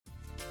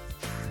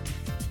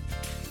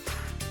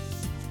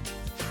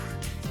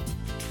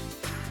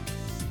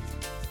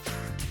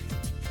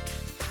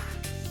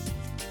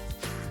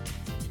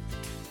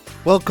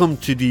Welcome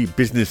to the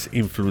Business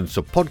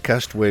Influencer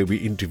podcast, where we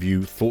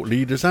interview thought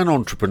leaders and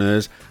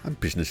entrepreneurs and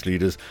business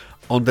leaders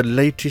on the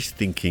latest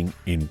thinking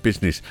in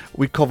business.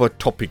 We cover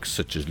topics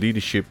such as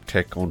leadership,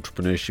 tech,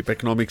 entrepreneurship,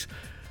 economics,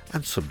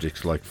 and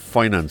subjects like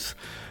finance.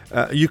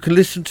 You can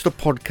listen to the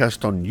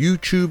podcast on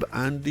YouTube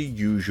and the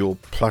usual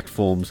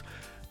platforms.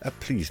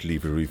 Please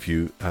leave a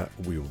review.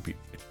 We will be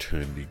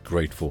eternally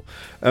grateful.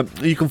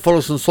 You can follow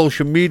us on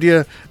social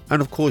media,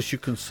 and of course you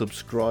can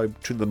subscribe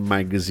to the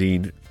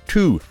magazine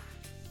too.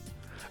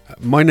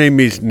 My name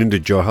is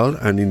Ninda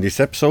Johal, and in this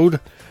episode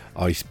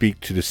I speak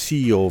to the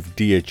CEO of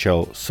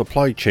DHL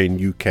Supply Chain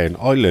UK and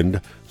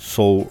Ireland,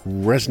 Sol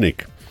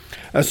Resnick.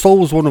 Sol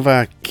was one of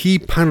our key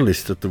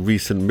panellists at the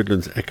recent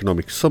Midlands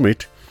Economic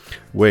Summit,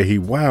 where he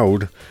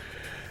wowed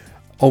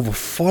over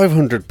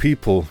 500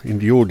 people in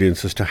the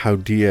audience as to how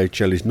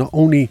DHL is not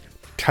only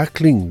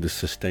tackling the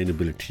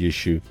sustainability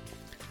issue,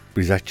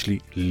 but is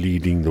actually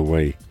leading the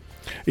way.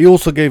 He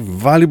also gave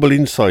valuable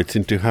insights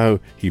into how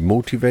he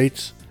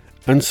motivates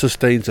and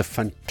sustains a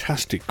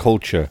fantastic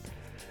culture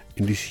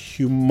in this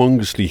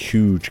humongously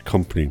huge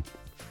company.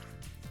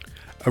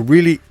 A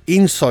really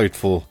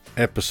insightful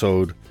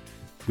episode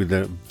with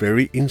a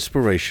very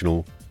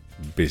inspirational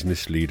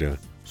business leader,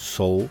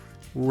 Sol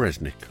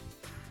Resnick.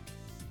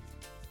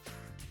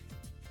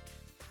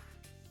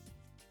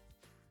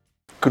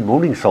 Good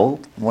morning, Sol.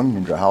 Morning,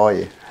 Indra. How are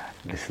you?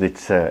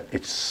 Listen,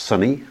 it's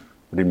sunny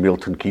in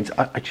Milton Keynes.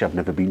 I've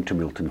never been to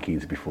Milton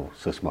Keynes before,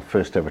 so it's my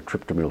first ever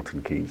trip to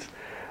Milton Keynes.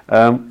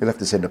 You'll have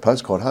to send a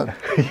postcard home.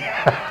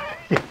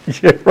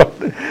 Yeah,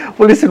 right.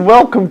 Well, listen,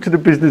 welcome to the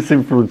Business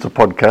Influencer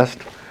podcast.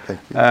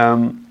 Thank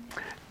you.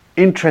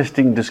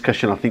 Interesting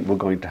discussion I think we're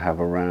going to have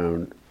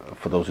around,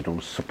 for those who don't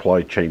know,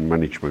 supply chain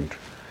management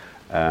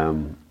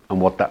and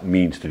what that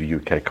means to the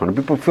UK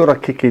economy. But before I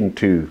kick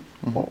into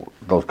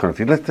those kind of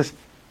things, let's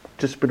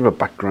just a bit of a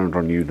background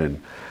on you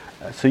then.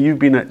 So you've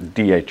been at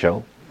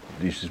DHL.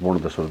 This is one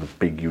of the sort of the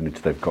big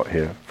units they've got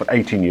here for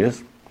 18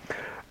 years.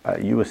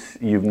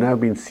 You've now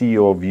been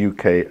CEO of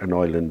UK and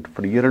Ireland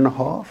for a year and a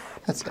half.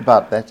 That's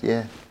about that,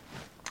 yeah.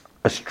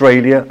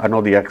 Australia, I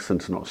know the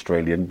accent's not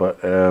Australian, but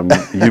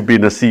you've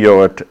been a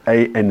CEO at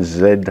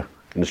ANZ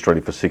in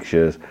Australia for 6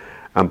 years,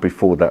 and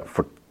before that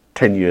for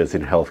 10 years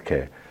in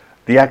healthcare.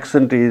 The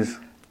accent is?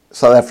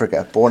 South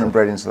Africa, born and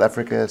bred in South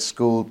Africa,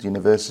 schooled,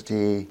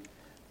 university,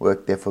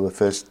 worked there for the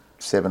first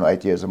 7 or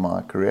 8 years of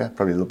my career,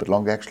 probably a little bit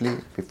longer actually,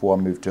 before I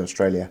moved to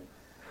Australia.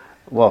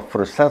 Well,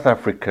 for a South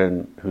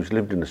African who's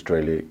lived in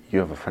Australia, you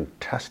have a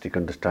fantastic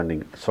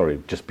understanding.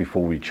 Sorry, just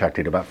before we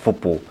chatted about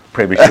football,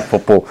 Premiership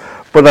football,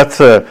 but that's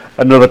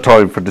another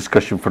time for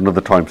discussion for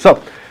another time. So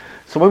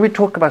when we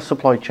talk about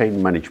supply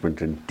chain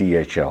management and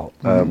DHL,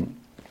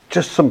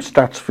 just some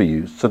stats for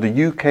you. So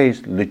the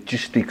UK's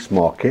logistics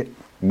market,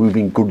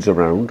 moving goods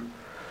around,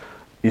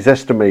 is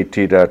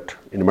estimated at,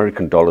 in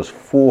American dollars,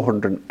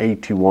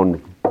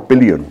 481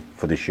 billion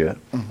for this year,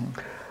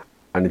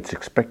 and it's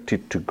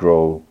expected to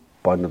grow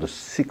by another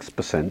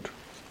 6%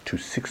 to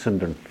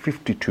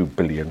 652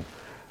 billion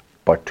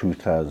by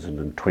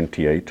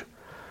 2028.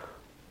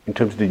 In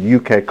terms of the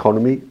UK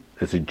economy,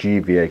 there's a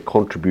GVA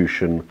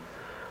contribution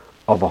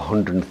of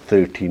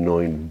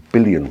 139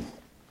 billion.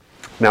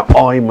 Now,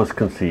 I must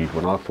concede,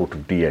 when I thought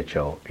of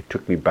DHL, it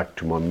took me back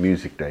to my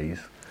music days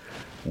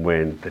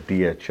when the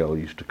DHL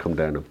used to come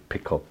down and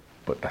pick up,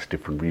 but that's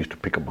different. We used to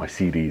pick up my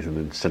CDs and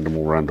then send them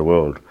all around the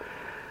world.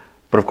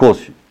 But of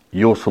course,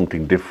 you're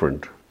something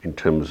different in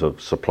terms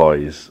of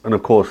supplies. And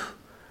of course,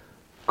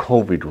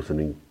 COVID was an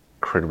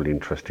incredibly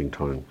interesting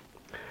time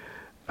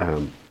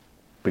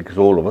because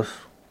all of us,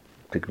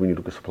 particularly when you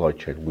look at supply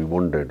chain, we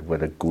wondered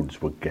whether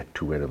goods would get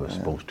to where they were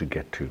supposed to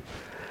get to.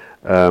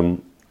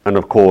 And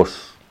of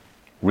course,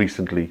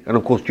 recently, and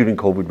of course during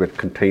COVID, we had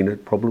container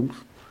problems,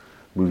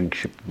 moving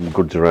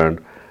goods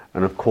around.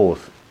 And of course,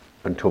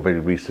 until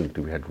very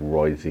recently, we had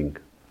rising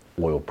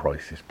oil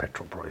prices,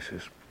 petrol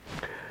prices.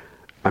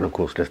 And of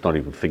course, let's not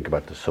even think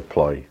about the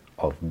supply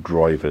of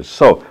drivers.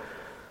 So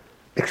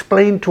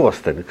explain to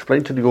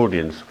the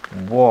audience,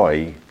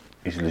 why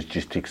is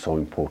logistics so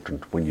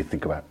important when you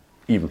think about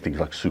even things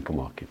like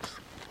supermarkets?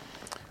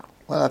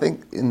 Well, I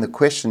think in the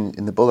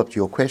build-up to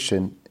your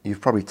question,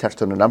 you've probably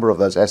touched on a number of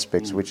those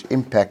aspects which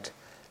impact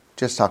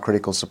just how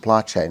critical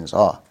supply chains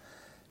are.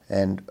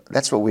 And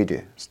that's what we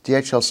do.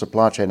 DHL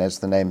supply chain, as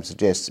the name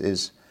suggests,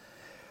 is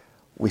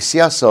we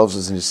see ourselves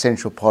as an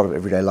essential part of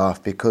everyday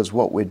life, because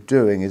what we're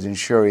doing is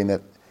ensuring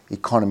that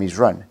economies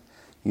run.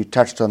 You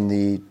touched on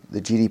the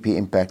GDP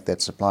impact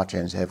that supply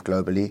chains have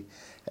globally,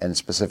 and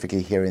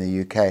specifically here in the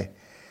UK.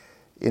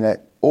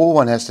 All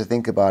one has to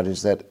think about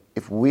is that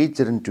if we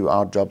didn't do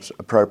our jobs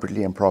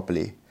appropriately and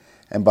properly,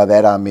 and by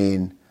that I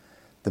mean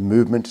the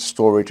movement,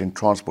 storage and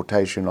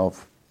transportation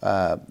of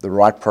the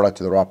right product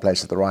to the right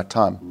place at the right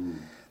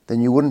time, then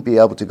you wouldn't be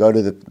able to go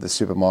to the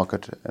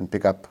supermarket and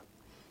pick up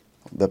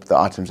the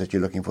items that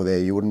you're looking for there.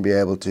 You wouldn't be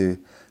able to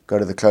go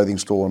to the clothing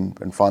store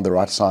and find the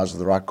right size of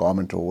the right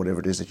garment or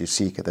whatever it is that you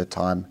seek at that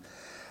time,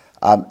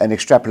 and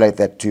extrapolate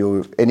that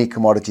to any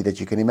commodity that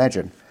you can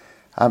imagine.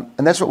 And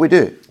that's what we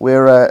do.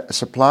 We're a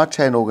supply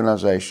chain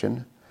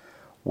organization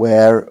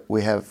where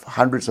we have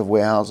hundreds of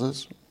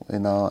warehouses.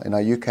 In our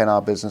UK and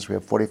our business, we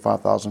have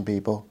 45,000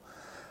 people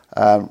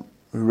who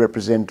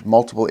represent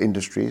multiple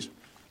industries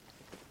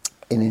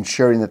in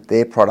ensuring that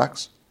their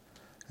products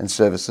and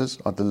services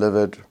are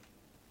delivered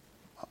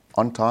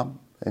on time,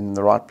 in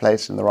the right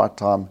place, in the right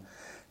time,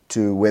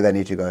 to where they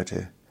need to go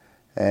to.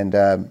 And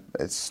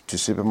it's to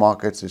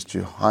supermarkets, it's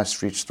to high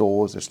street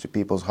stores, it's to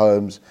people's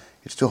homes,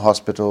 it's to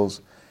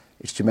hospitals,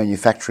 it's to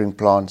manufacturing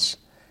plants.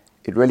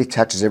 It really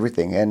touches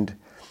everything. And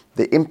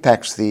the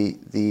impacts,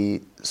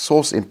 the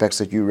source impacts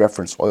that you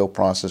reference, oil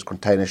prices,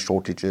 container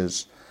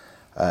shortages,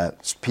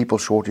 people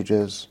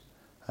shortages,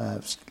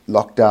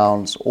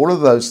 lockdowns, all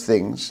of those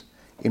things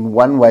in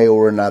one way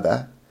or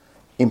another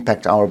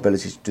impact our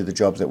ability to do the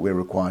jobs that we're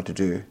required to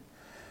do,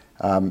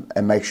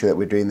 and make sure that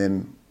we're doing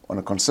them on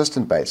a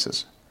consistent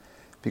basis.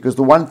 Because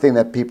the one thing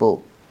that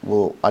people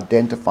will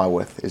identify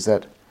with is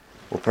that,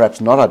 or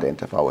perhaps not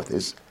identify with,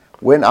 is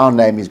when our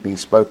name is being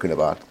spoken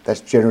about,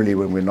 that's generally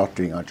when we're not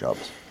doing our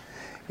jobs.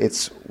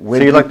 It's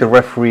when so you're like the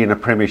referee in a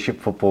Premiership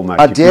football match.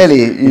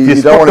 Ideally,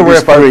 you don't want to be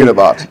spoken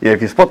about. Yeah,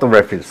 if you spot the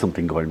referee, there's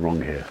something going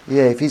wrong here.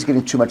 Yeah, if he's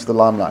getting too much of the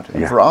limelight.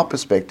 And Yeah. from our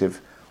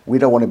perspective, we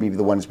don't want to be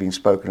the ones being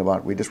spoken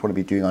about. We just want to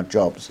be doing our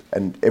jobs,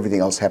 and everything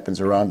else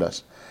happens around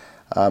us.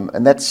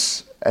 And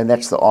that's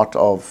the art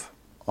of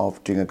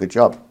doing a good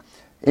job.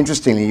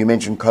 Interestingly, you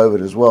mentioned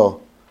COVID as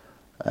well,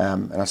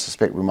 and I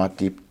suspect we might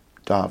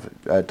dive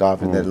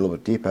in that a little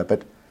bit deeper.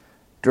 But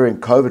during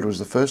COVID was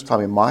the first time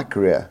in my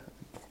career,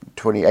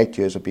 28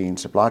 years of being in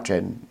supply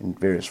chain in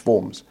various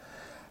forms,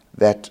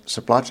 that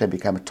supply chain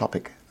became a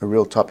topic, a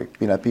real topic.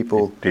 You know,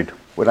 people,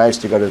 when I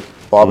used to go to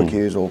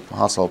barbecues or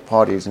household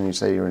parties and you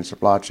say you're in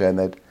supply chain,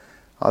 they'd,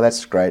 oh,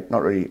 that's great,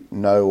 not really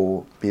know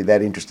or be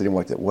that interested in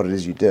what it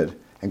is you did,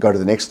 and go to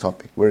the next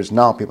topic. Whereas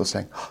now people are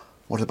saying, oh,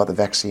 what about the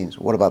vaccines?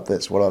 What about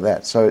this? What about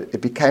that? So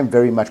it became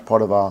very much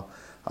part of our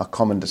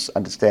common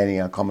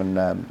understanding, our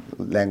common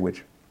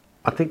language.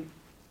 I think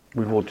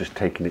we've all just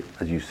taken it,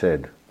 as you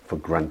said, for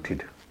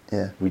granted.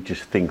 Yeah. We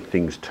just think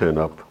things turn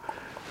up.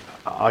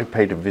 I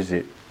paid a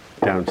visit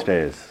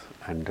downstairs,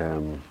 and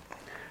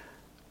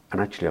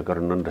actually I got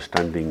an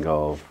understanding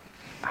of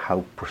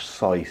how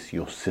precise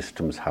your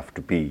systems have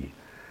to be,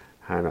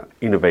 how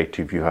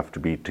innovative you have to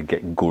be to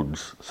get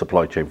goods,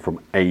 supply chain from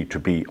A to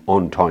B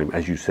on time,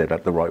 as you said,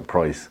 at the right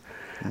price,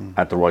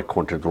 at the right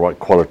quantity, the right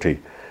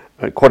quality.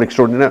 Quite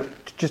extraordinary. Now,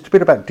 just a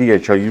bit about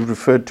DHL. You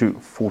referred to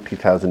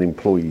 40,000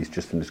 employees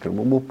just in this country.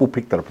 We'll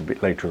pick that up a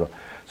bit later.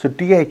 So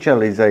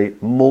DHL is a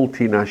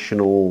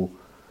multinational,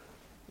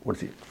 what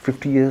is it,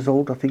 50 years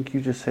old? I think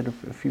you just said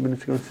a few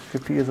minutes ago, it's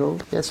 50 years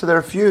old? Yeah, so there are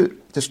a few,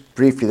 just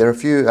briefly, there are a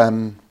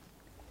few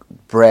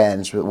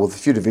brands, well, a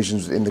few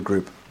divisions in the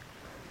group.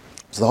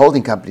 So the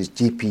holding company is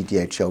GP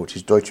DHL, which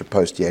is Deutsche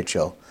Post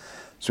DHL.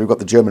 So we've got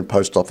the German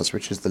Post Office,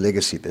 which is the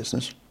legacy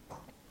business.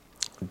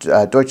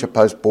 Deutsche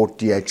Post bought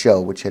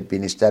DHL, which had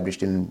been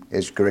established in,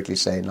 as you correctly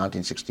say, in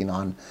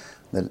 1969,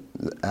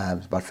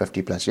 about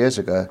 50 plus years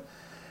ago.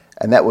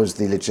 And that was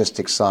the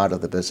logistics side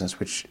of the business,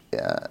 which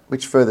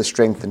further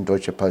strengthened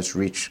Deutsche Post's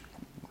reach.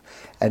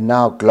 And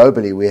now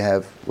globally,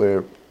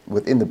 we're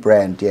within the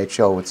brand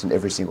DHL, it's in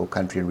every single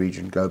country and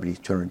region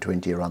globally,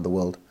 220 around the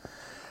world.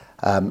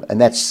 And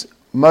that's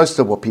most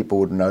of what people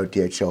would know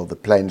DHL, the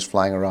planes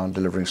flying around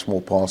delivering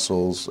small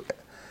parcels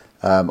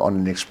on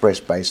an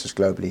express basis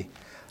globally.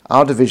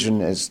 Our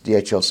division is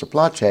DHL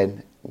Supply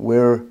Chain.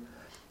 We're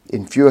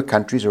in fewer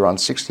countries, around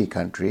 60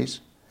 countries,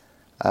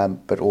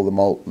 but all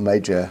the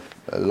major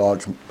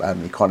large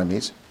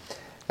economies.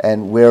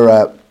 And we're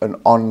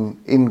an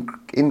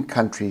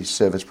in-country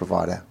service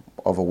provider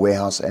of a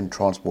warehouse and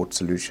transport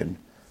solution,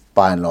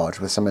 by and large,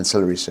 with some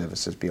ancillary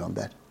services beyond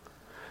that.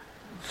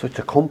 So it's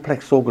a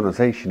complex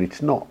organisation.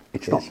 It's not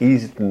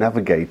easy to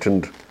navigate,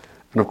 and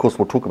of course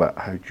we'll talk about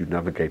how do you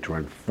navigate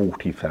around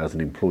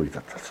 40,000 employees.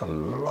 That's a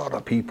lot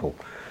of people.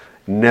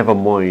 Never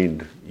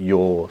mind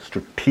your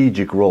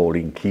strategic role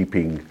in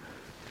keeping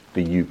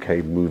the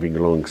UK moving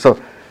along. So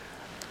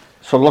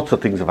lots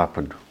of things have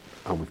happened,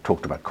 and we've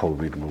talked about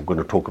COVID, and we're going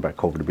to talk about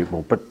COVID a bit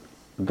more. But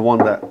the one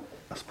that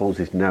I suppose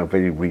is now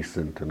very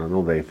recent, and I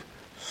know they've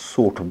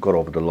sort of got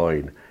over the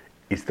line,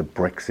 is the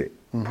Brexit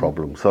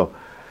problem. So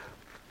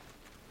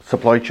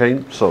supply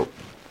chain, so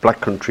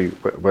black country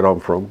where I'm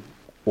from,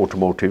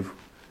 automotive,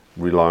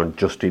 rely on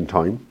just in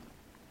time,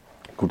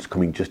 goods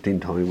coming just in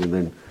time, and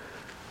then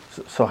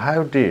so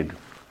how did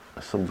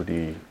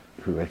somebody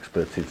who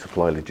experts in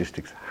supply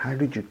logistics, how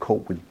did you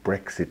cope with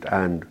Brexit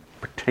and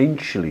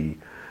potentially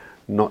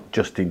not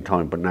just in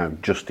time, but now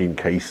just in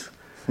case,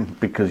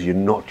 because you're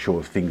not sure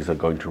if things are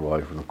going to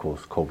arrive, and of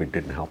course COVID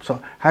didn't help. So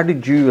how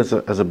did you as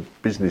a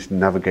business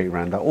navigate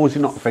around that, or has it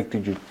not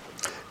affected you?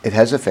 It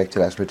has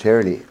affected us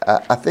materially.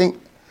 I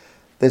think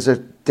there's a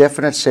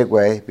definite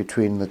segue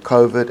between the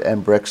COVID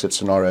and Brexit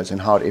scenarios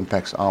and how it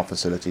impacts our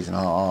facilities and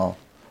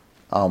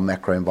our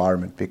macro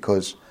environment,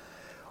 because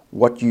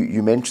what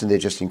you mentioned there,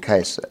 just in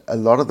case, a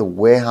lot of the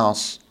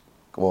warehouse,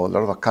 or a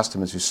lot of our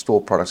customers who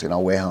store products in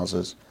our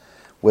warehouses,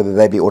 whether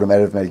they be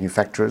automotive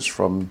manufacturers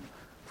from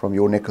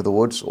your neck of the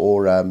woods,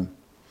 or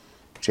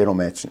general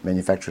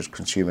manufacturers,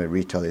 consumer,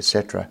 retail,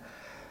 etc.,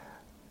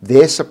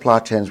 their supply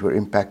chains were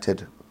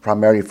impacted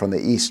primarily from the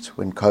east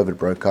when COVID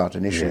broke out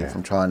initially,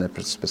 from China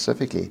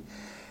specifically.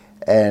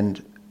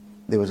 And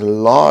there was a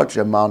large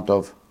amount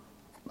of,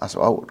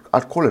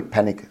 I'd call it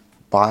panic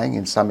buying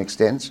in some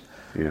extents,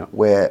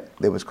 where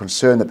there was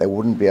concern that they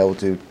wouldn't be able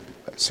to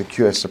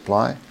secure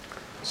supply.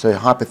 So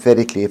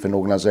hypothetically, if an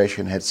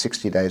organization had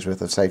 60 days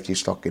worth of safety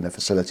stock in a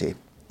facility,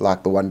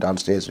 like the one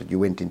downstairs that you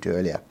went into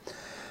earlier,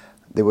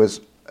 there were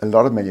a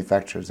lot of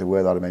manufacturers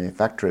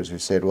who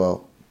said,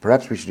 well,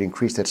 perhaps we should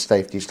increase that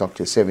safety stock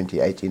to 70,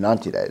 80,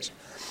 90 days,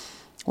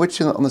 which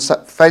on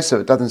the face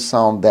of it doesn't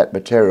sound that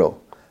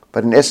material.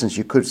 But in essence,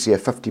 you could see a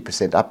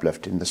 50%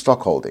 uplift in the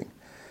stock holding.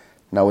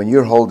 Now, when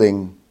you're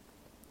holding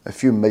a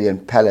few million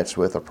pallets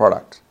worth of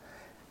product,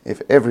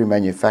 if every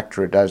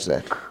manufacturer does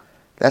that,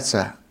 that's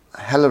a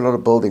hell of a lot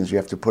of buildings you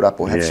have to put up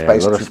or have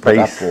space to put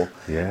up for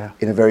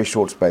in a very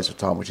short space of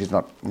time, which is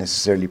not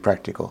necessarily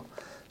practical.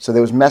 So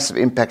there was massive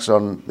impacts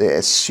on the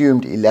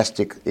assumed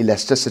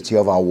elasticity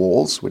of our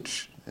walls,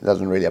 which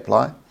doesn't really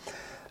apply.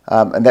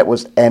 And that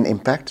was an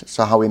impact.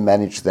 So how we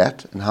managed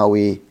that and how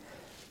we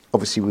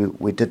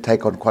did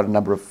take on quite a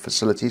number of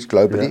facilities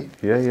globally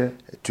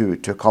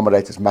to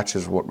accommodate as much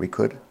as what we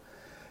could.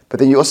 But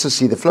then you also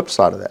see the flip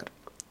side of that,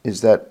 is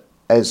that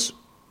as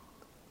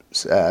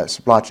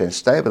supply chains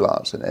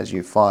stabilize and as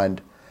you find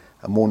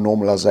a more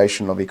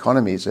normalization of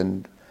economies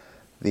and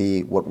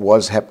what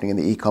was happening in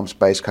the e-com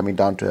space coming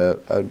down to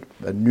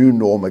a new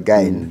norm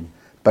again,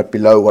 but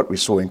below what we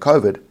saw in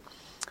COVID,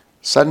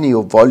 suddenly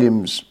your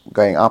volumes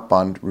going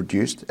outbound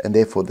reduced, and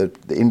therefore the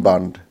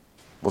inbound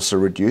also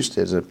reduced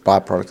as a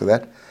byproduct of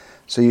that.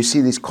 So you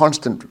see these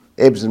constant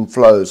ebbs and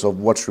flows of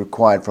what's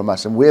required from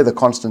us, and we're the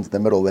constant in the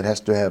middle that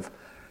has to have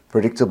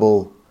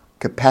predictable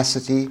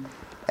capacity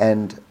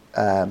and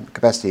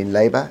capacity in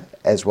labor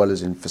as well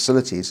as in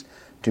facilities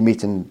to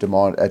meet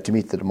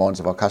the demands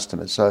of our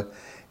customers. So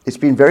it's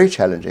been very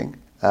challenging.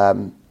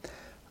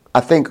 I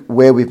think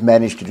where we've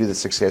managed to do this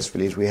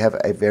successfully is we have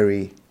a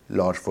very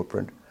large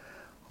footprint.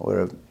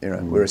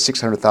 We're a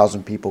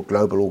 600,000 people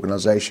global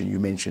organization, you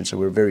mentioned, so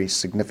we're a very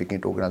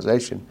significant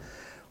organization.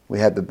 We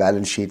had the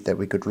balance sheet that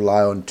we could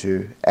rely on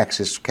to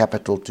access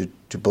capital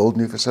to build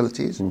new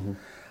facilities.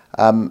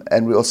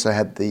 And we also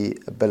had the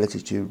ability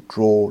to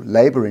draw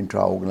labor into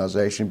our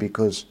organization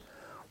because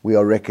we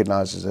are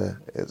recognized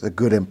as a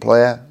good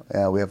employer.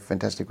 We have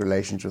fantastic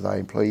relations with our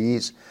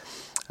employees.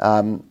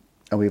 And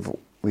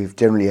we've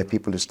generally had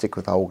people who stick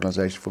with our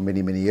organization for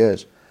many, many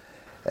years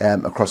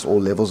across all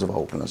levels of our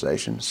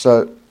organization.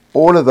 So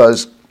all of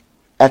those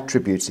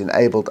attributes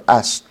enabled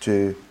us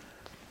to,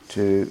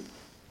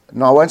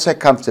 no, I won't say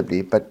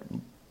comfortably, but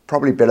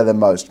probably better than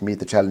most, meet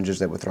the challenges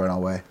that were thrown our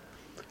way.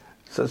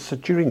 So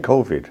during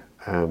COVID,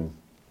 a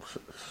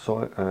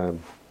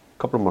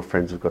couple of my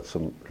friends have got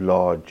some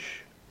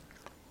large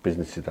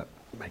businesses that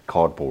make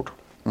cardboard.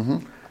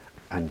 And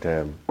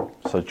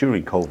so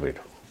during COVID,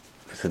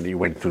 suddenly it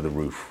went through the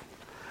roof.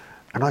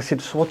 And I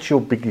said, so what's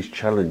your biggest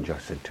challenge? I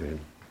said to him.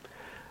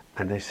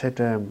 And they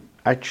said,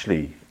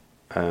 actually,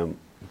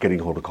 getting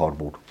hold of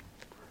cardboard,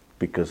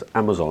 because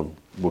Amazon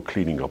were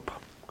cleaning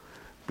up,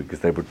 because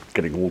they were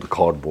getting all the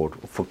cardboard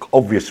for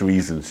obvious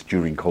reasons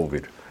during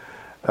COVID.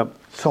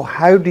 So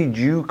how did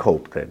you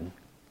cope then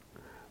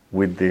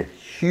with the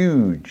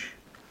huge,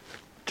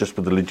 just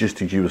with the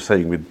logistics you were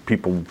saying with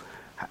people,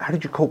 how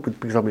did you cope with,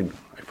 because I mean,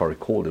 if I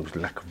recall, there was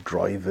lack of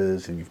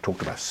drivers and you've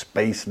talked about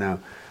space now.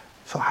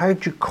 So how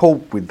did you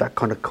cope with that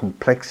kind of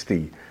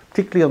complexity,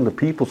 particularly on the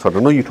people side? I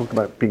know you talked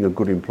about being a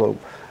good employer.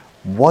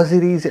 Was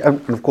it easy?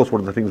 And of course,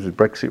 one of the things with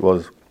Brexit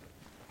was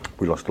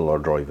we lost a lot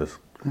of drivers.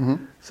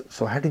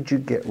 So how did you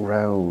get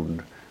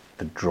around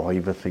the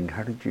driver thing?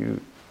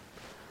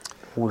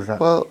 What was that?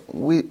 Well,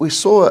 we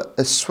saw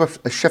a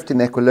shift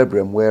in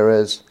equilibrium,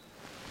 whereas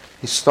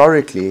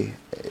historically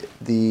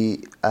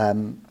the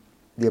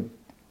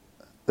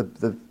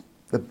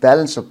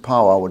balance of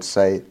power, I would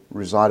say,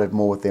 resided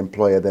more with the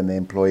employer than the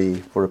employee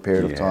for a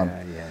period of time.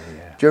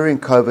 During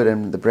COVID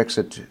and the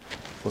Brexit,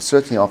 well,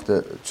 certainly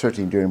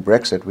during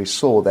Brexit, we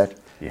saw that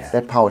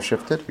that power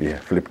shifted.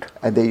 Flipped.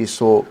 And then you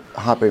saw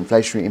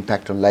hyperinflationary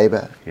impact on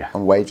labor,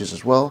 on wages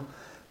as well.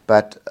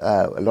 But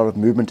a lot of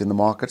movement in the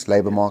markets,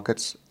 labor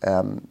markets,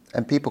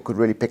 and people could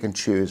really pick and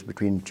choose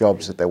between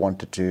jobs that they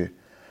wanted to,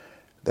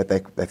 that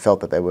they felt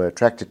that they were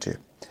attracted to.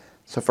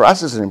 So for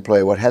us as an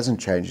employer, what hasn't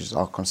changed is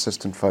our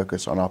consistent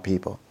focus on our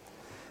people.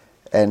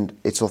 And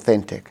it's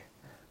authentic.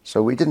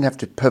 So we didn't have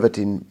to pivot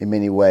in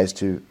many ways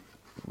to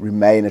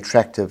remain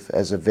attractive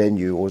as a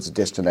venue or as a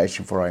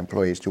destination for our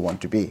employees to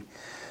want to be.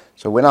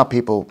 So when our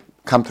people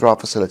come through our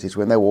facilities,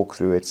 when they walk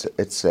through,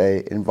 it's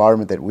an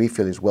environment that we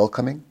feel is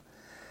welcoming.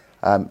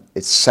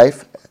 It's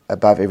safe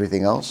above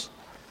everything else.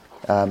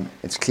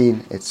 It's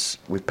clean.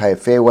 We pay a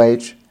fair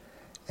wage,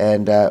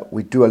 and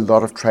we do a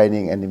lot of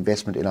training and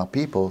investment in our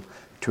people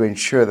to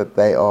ensure that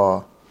they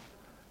are,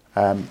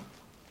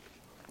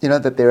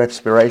 that their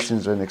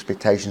aspirations and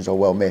expectations are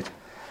well met.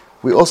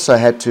 We also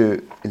had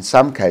to, in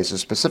some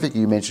cases, specifically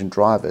you mentioned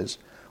drivers,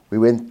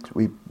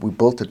 we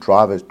built a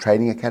driver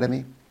training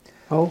academy.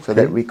 Okay. So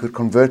that we could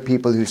convert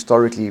people who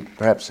historically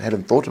perhaps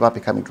hadn't thought about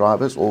becoming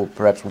drivers, or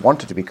perhaps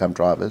wanted to become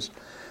drivers,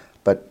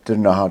 but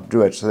didn't know how to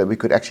do it, so that we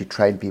could actually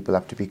train people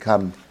up to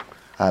become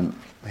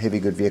heavy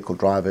good vehicle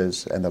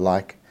drivers and the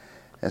like.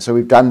 And so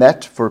we've done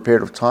that for a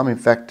period of time. In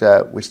fact,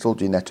 we're still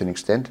doing that to an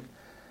extent.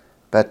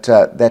 But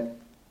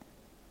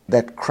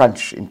that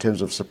crunch in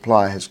terms of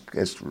supply has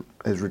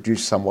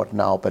reduced somewhat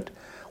now. But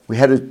we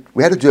had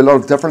to do a lot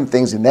of different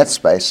things in that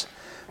space.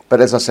 But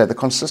as I said, the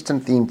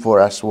consistent theme for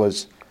us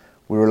was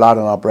we relied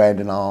on our brand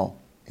and our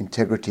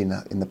integrity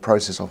in the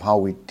process of how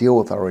we deal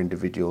with our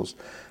individuals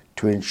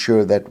to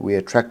ensure that we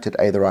attracted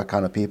the right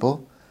kind of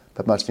people,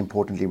 but most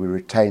importantly, we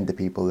retained the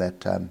people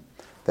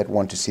that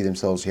want to see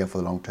themselves here for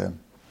the long term.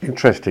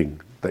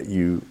 Interesting that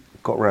you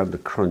got around the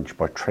crunch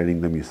by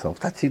training them yourself.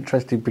 That's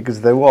interesting,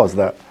 because there was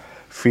that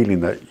feeling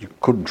that you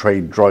couldn't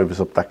train drivers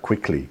up that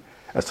quickly.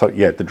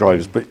 The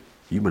drivers, but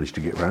you managed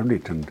to get around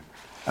it, and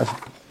that's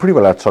pretty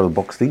well outside of the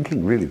box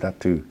thinking, really, that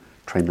to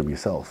train them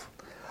yourself.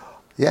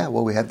 Yeah,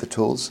 well, we had the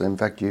tools. In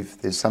fact,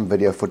 there's some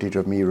video footage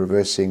of me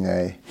reversing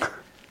a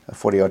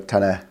 40-odd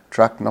tonner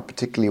truck, not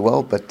particularly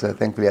well, but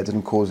thankfully I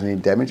didn't cause any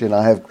damage. And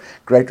I have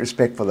great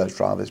respect for those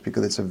drivers,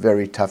 because it's a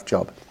very tough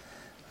job,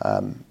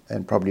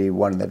 and probably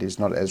one that is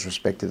not as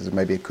respected as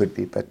maybe it could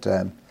be. But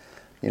I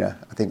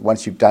think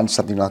once you've done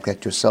something like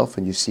that yourself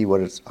and you see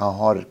how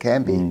hard it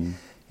can be,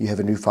 you have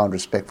a newfound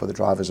respect for the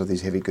drivers of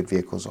these heavy good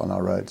vehicles on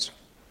our roads.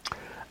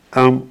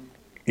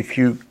 If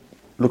you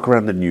look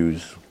around the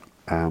news,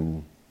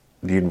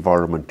 the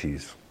environment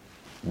is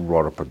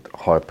right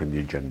high up in the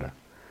agenda.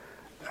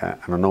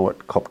 And I know at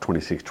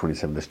COP26,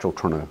 27, they're still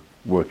trying to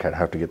work out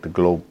how to get the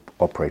globe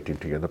operating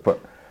together.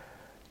 But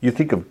you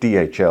think of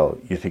DHL,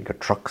 you think of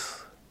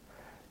trucks,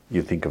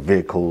 you think of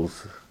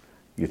vehicles,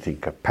 you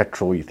think of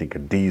petrol, you think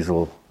of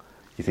diesel,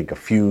 you think of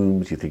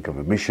fumes, you think of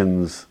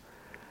emissions.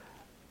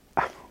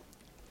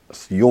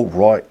 So you're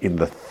right in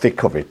the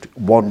thick of it.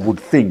 One would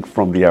think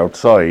from the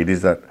outside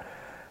is that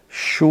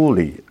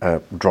surely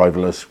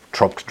driverless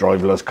trucks,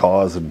 driverless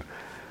cars. And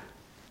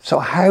so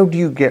how do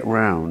you get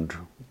round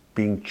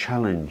being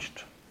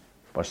challenged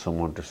by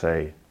someone to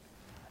say,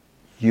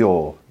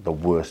 you're the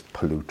worst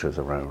polluters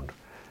around,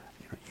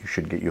 you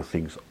should get your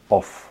things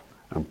off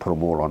and put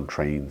them all on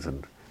trains,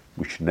 and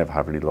we should never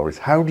have any lorries?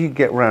 How do you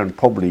get around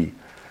probably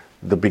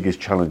the biggest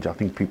challenge I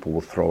think people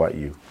will throw at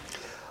you?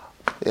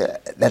 Yeah,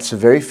 that's a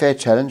very fair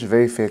challenge, a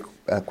very fair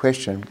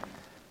question.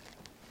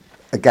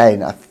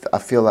 Again, I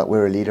feel like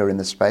we're a leader in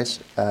this space.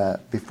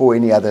 Before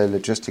any other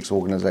logistics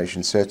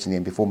organisation, certainly,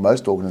 and before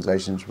most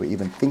organisations were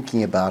even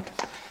thinking about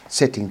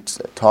setting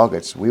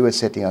targets, we were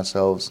setting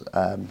ourselves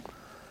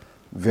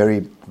very,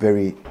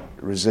 very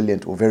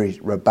resilient or very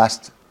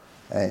robust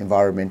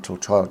environmental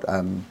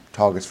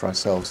targets for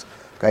ourselves,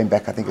 going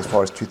back, I think, as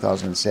far as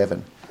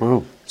 2007.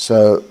 Wow.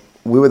 So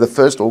we were the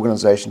first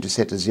organisation to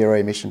set a zero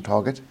emission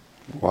target.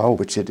 Wow.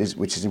 Which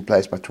is in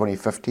place by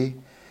 2050,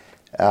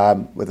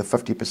 with a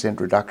 50%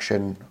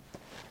 reduction,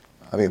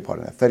 I beg your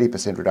pardon, a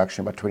 30%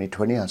 reduction by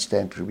 2020. I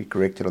stand to be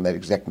corrected on that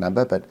exact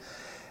number, but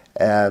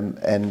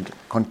and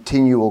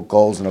continual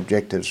goals and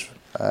objectives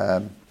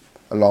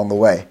along the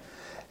way.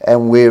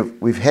 And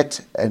we've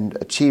hit and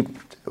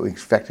achieved, in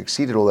fact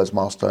exceeded all those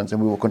milestones,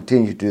 and we will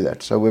continue to do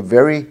that. So we're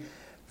very,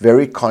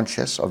 very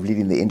conscious of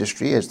leading the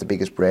industry as the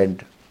biggest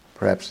brand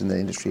perhaps in the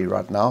industry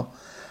right now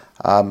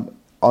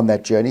on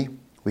that journey.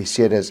 We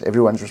see it as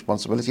everyone's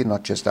responsibility,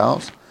 not just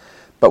ours,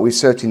 but we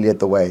certainly led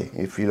the way.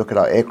 If you look at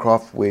our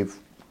aircraft, we've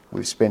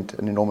spent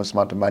an enormous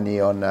amount of money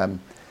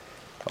on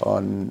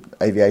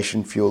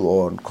aviation fuel,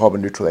 or on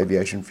carbon neutral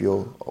aviation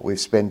fuel.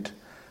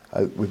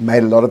 We've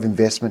made a lot of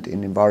investment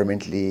in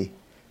environmentally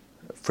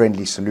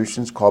friendly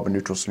solutions, carbon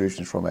neutral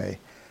solutions from a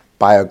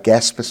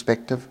biogas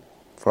perspective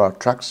for our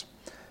trucks,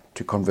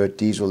 to convert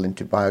diesel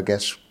into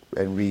biogas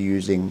and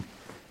reusing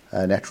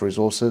natural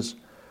resources.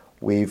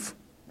 We've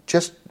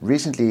just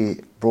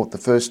recently brought the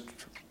first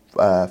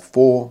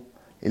 4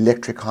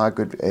 electric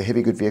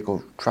heavy good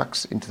vehicle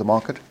trucks into the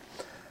market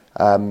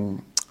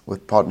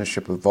with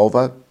partnership with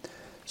Volvo.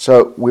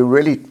 So we're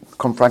really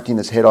confronting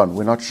this head on.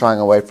 We're not shying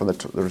away from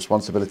the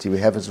responsibility we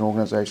have as an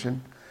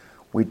organisation.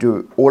 We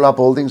do all our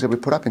buildings that we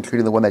put up,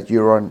 including the one that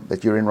you're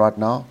in right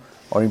now,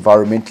 are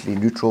environmentally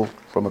neutral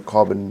from a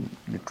carbon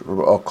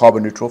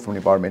neutral from an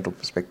environmental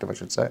perspective, I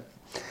should say.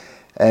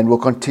 And we'll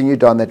continue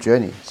down that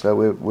journey. So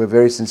we're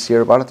very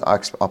sincere about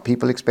it. Our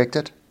people expect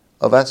it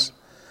of us,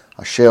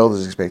 our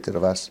shareholders expect it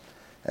of us,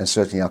 and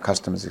certainly our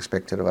customers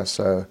expect it of us.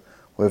 So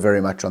we're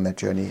very much on that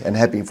journey and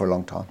have been for a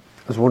long time.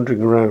 I was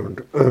wandering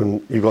around,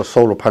 you've got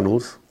solar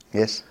panels.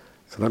 Yes.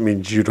 So that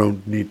means you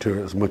don't need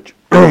to as much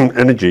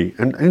energy.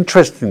 And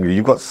interestingly,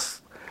 you've got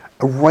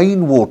a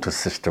rainwater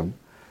system.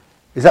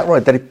 Is that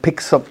right? That it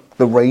picks up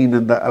the rain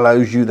and that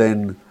allows you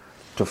then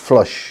to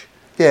flush?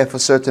 Yeah, for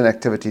certain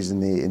activities in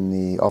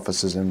the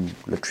offices and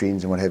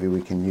latrines and what have you,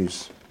 we can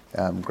use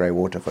grey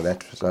water for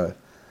that.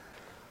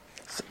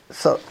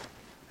 So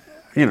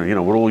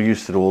we're all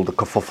used to all the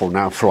kerfuffle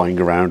now flying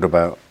around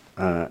about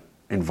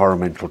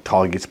environmental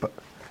targets, but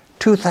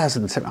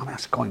 2007, I mean,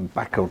 that's going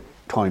back a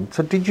time.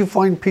 So did you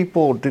find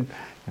people, did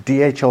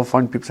DHL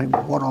find people saying,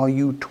 what are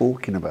you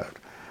talking about?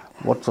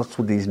 What's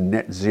with these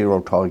net zero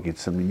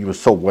targets? I mean, you were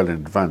so well in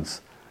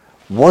advance.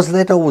 Was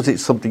that, or was it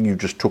something you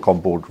just took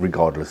on board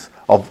regardless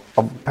of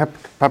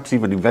perhaps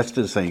even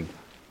investors saying,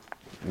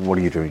 what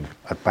are you doing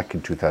back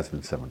in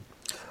 2007?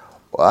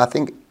 Well, I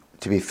think,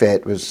 to be fair,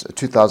 it was a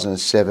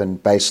 2007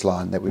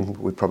 baseline that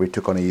we probably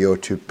took on a year or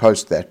two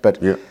post that.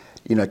 But,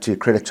 you know, to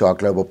credit to our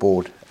global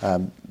board,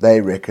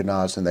 they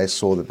recognised and they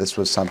saw that this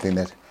was something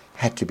that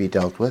had to be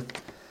dealt with.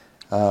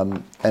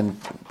 And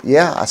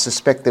yeah, I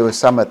suspect there were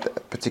some,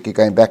 particularly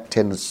going back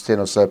 10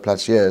 or so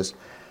plus years,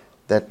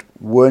 that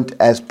weren't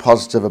as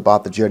positive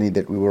about the journey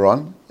that we were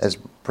on as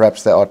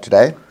perhaps they are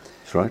today.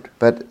 That's right.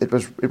 But it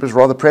was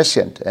rather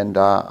prescient, and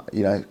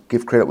you know,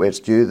 give credit where it's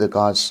due. The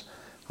guys,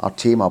 our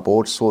team, our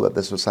board, saw that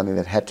this was something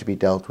that had to be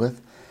dealt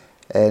with,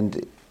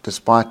 and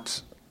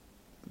despite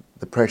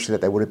the pressure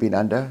that they would have been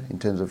under in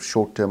terms of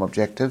short-term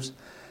objectives,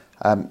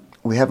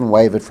 we haven't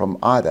wavered from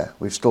either.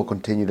 We've still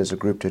continued as a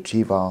group to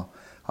achieve our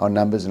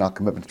numbers and our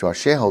commitment to our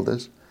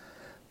shareholders.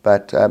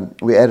 But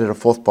we added a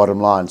fourth bottom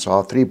line. So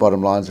our three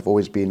bottom lines have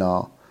always been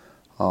our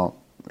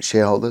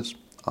shareholders,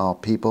 our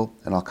people,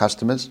 and our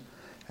customers.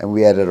 And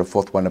we added a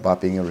fourth one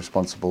about being a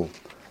responsible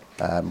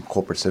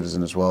corporate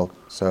citizen as well.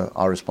 So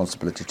our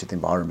responsibility to the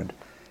environment.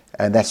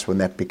 And that's when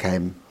that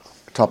became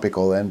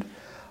topical. And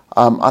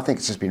I think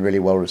it's just been really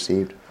well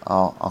received.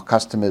 Our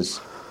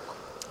customers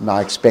now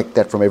expect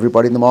that from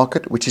everybody in the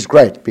market, which is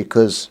great,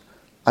 because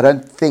I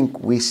don't think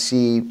we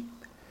see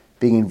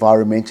being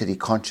environmentally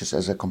conscious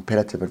as a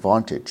competitive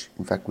advantage.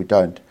 In fact, we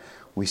don't.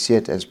 We see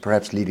it as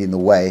perhaps leading the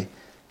way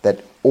that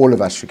all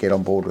of us should get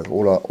on board with,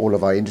 all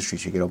of our industry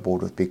should get on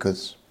board with,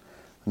 because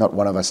not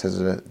one of us has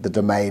the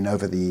domain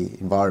over the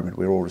environment.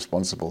 We're all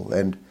responsible.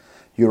 And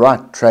you're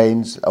right,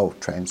 trains,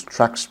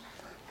 trucks,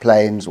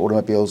 planes,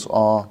 automobiles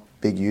are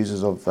big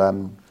users of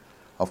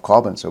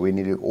carbon, so we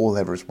need to all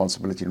have a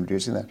responsibility in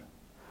reducing that.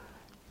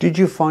 Did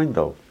you find,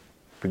 though,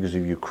 because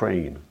of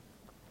Ukraine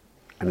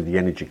and the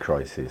energy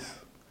crisis,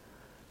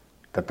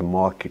 that the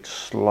market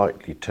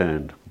slightly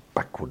turned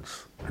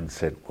backwards and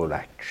said, well,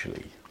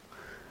 actually,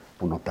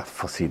 we're not that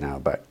fussy now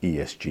about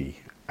ESG,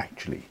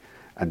 actually.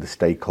 And the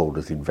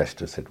stakeholders,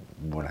 investors said,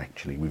 well,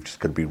 actually, we've just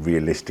got to be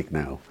realistic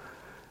now.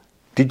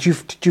 Did you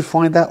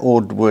find that,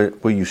 or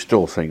were you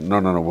still saying, no,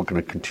 we're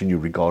going to continue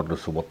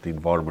regardless of what the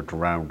environment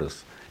around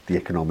us, the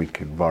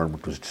economic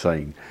environment was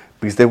saying?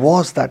 Because there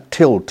was that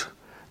tilt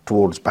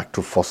towards back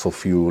to fossil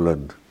fuel.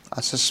 And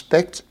I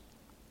suspect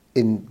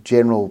in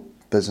general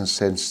business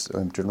sense,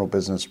 general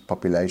business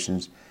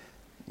populations,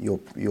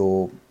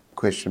 your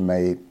question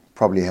may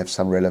probably have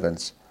some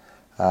relevance.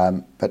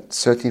 But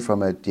certainly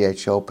from a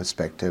DHL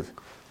perspective,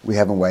 we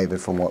haven't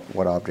wavered from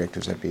what our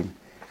objectives have been.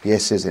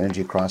 Yes, there's an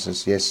energy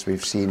crisis. Yes,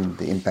 we've seen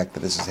the impact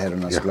that this has had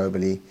on us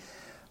globally,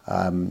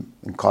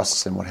 in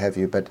costs and what have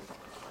you. But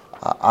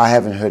I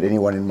haven't heard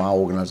anyone in our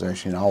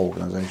organisation,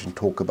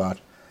 talk about,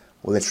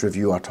 well, let's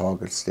review our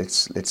targets.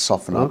 Let's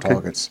soften our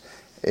targets.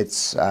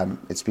 It's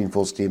been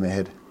full steam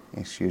ahead.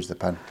 Excuse the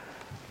pun.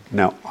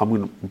 Now, I'm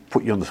going to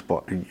put you on the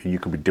spot, and you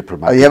can be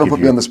diplomatic. Oh, you haven't put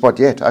me on the spot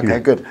yet? Okay,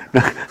 good.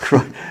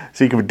 Right.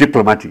 So you can be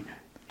diplomatic.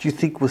 Do you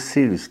think, well,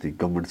 seriously,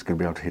 government's going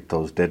to be able to hit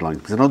those deadlines?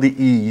 Because I know the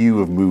EU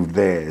have moved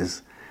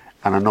theirs,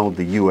 and I know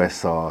the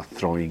US are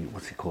throwing,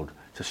 what's it called?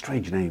 It's a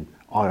strange name,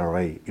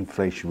 IRA,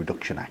 Inflation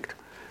Reduction Act,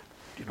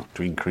 you know,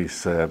 to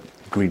increase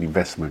green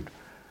investment.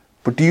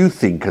 But do you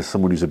think, as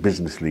someone who's a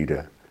business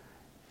leader,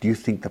 do you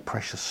think the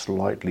pressure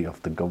slightly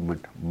off the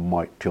government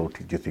might tilt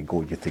it? Do you think,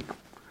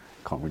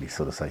 can't really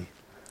sort of say?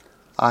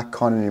 I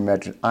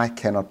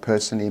cannot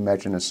personally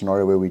imagine a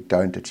scenario where we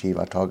don't achieve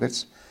our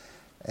targets.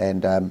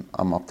 And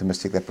I'm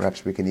optimistic that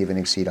perhaps we can even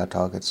exceed our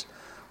targets.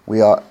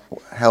 We are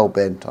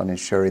hell-bent on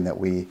ensuring that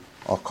we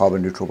are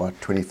carbon neutral by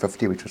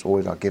 2050, which was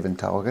always our given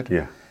target.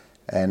 Yeah.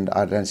 And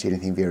I don't see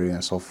anything veering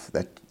us off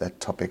that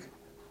topic.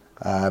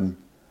 You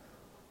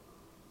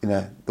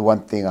know, the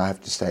one thing I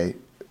have to say,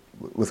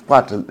 with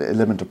quite an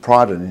element of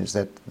pride in it, is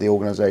that the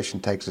organisation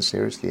takes us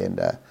seriously, and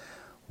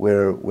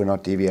we're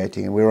not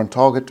deviating, and we're on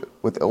target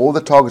with all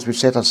the targets we've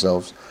set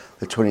ourselves,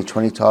 the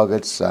 2020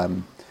 targets,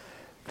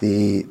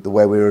 the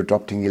way we're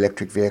adopting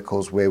electric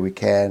vehicles where we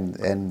can,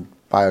 and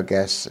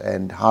biogas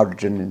and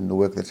hydrogen, and the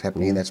work that's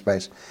happening in that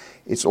space.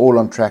 It's all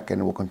on track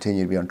and will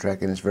continue to be on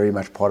track, and it's very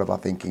much part of our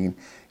thinking.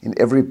 In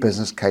every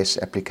business case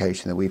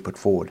application that we put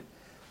forward,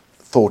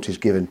 thought is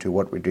given to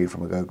what we're doing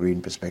from a Go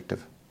Green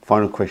perspective.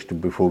 Final question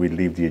before we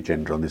leave the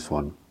agenda on this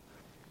one.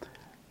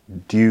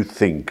 Do you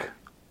think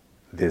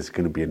there's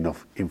going to be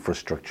enough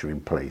infrastructure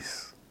in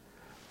place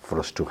for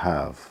us to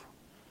have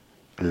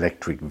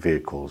electric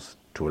vehicles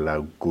to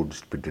allow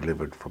goods to be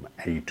delivered from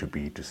A to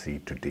B to C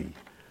to D?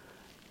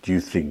 Do you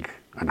think,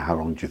 and how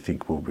long do you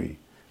think will be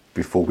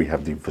before we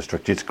have the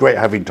infrastructure? It's great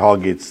having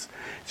targets,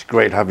 it's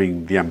great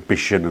having the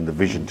ambition and the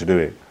vision to do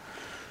it,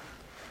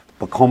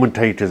 but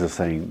commentators are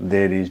saying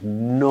there is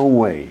no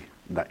way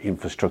that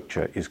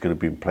infrastructure is going to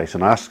be in place.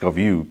 And I ask of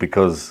you,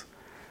 because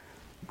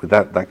with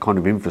that kind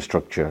of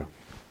infrastructure,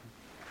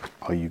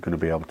 are you going to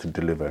be able to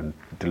deliver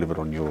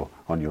on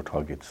your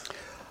targets?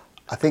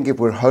 I think if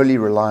we're wholly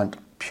reliant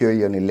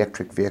purely on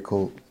electric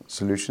vehicle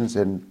solutions,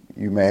 then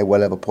you may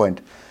well have a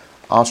point.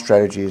 Our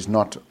strategy is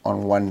not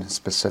on one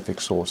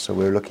specific source, so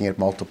we're looking at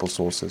multiple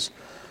sources.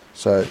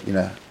 So,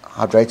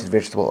 hydrated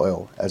vegetable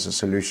oil as a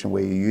solution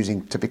where you're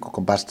using typical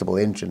combustible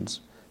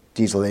engines,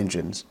 diesel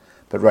engines,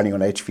 but running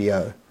on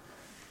HVO.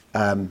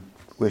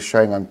 We're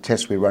showing on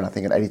tests we run, I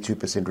think, an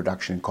 82%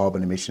 reduction in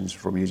carbon emissions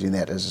from using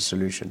that as a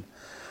solution.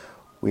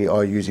 We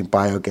are using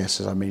biogas,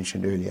 as I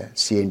mentioned earlier,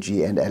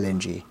 CNG and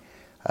LNG.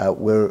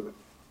 We're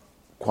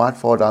quite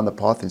far down the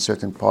path in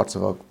certain parts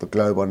of the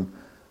globe on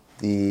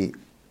the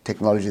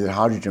technology that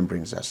hydrogen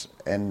brings us,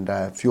 and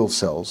fuel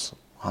cells,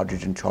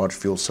 hydrogen-charged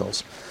fuel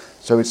cells.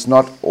 So it's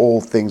not all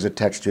things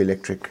attached to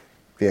electric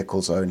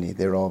vehicles only.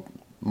 There are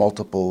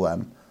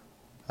multiple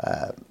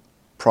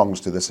prongs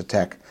to this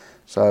attack.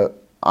 So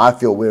I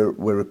feel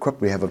we're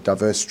equipped. We have a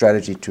diverse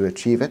strategy to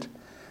achieve it.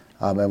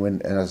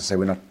 And as I say,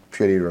 we're not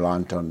purely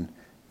reliant on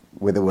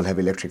whether we'll have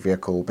electric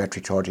vehicle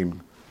battery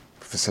charging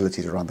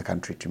facilities around the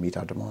country to meet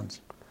our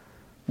demands.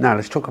 Now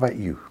let's talk about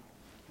you.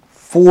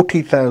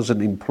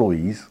 40,000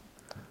 employees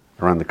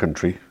around the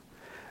country.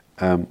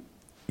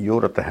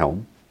 You're at the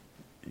helm.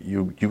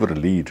 You've got to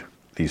lead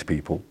these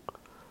people.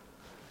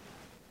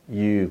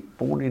 You're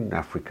born in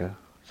Africa,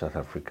 South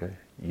Africa.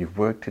 You've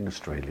worked in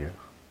Australia.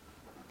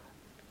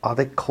 Are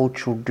there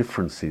cultural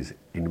differences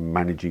in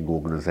managing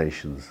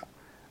organisations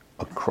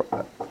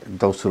across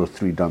those sort of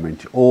three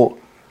dimensions, or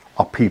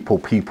are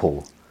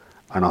people,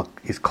 and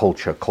is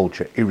culture,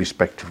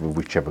 irrespective of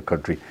whichever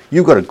country?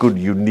 You've got a good,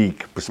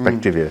 unique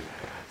perspective here.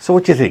 So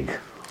what do you think?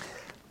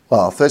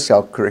 Well, firstly,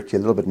 I'll correct you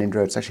a little bit in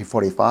intro. It's actually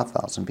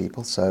 45,000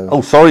 people. So.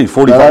 Oh, sorry,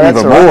 45,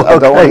 even more.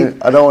 Right. Okay.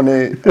 I don't want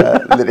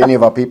to let any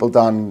of our people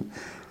down.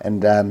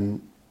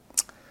 And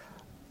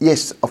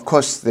yes, of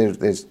course,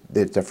 there's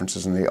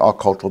differences, and there are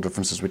cultural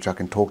differences which I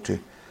can talk to.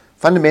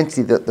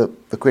 Fundamentally,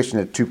 the question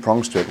had two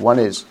prongs to it. One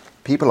is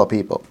people are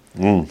people.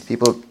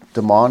 People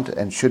demand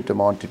and should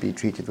demand to be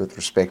treated with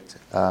respect,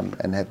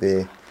 and have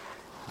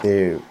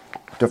their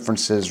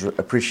differences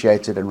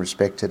appreciated and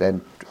respected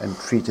and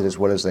treated as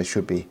well as they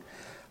should be.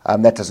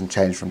 That doesn't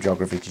change from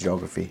geography to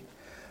geography.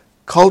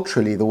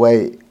 Culturally, the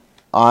way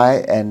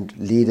I and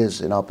leaders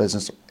in our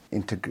business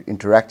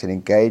interact and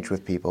engage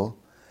with people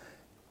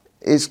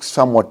is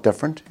somewhat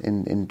different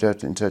in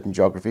certain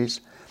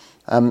geographies.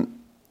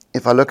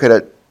 If I look at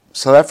it,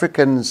 South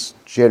Africans,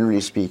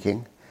 generally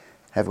speaking,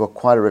 have got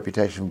quite a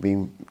reputation for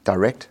being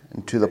direct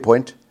and to the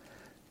point,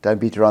 don't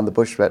beat around the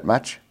bush that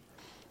much.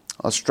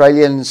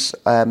 Australians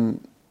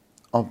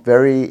are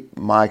very,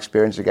 my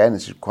experience, again,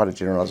 this is quite a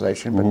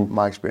generalization, but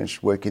my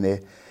experience working there,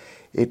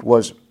 it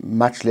was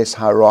much less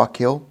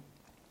hierarchical,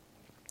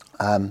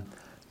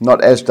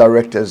 not as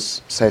direct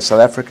as, say, South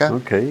Africa.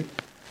 Okay.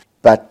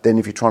 But then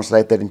if you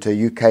translate that into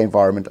a UK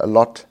environment, a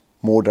lot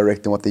more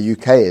direct than what the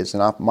UK is.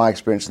 And my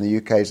experience in the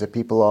UK is that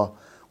people are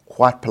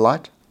quite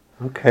polite.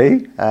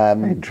 Okay.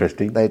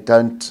 Interesting. They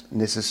don't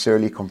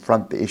necessarily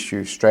confront the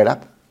issue straight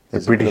up. The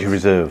British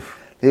Reserve.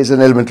 There's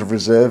an element of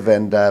reserve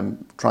and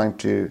trying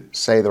to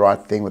say the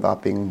right thing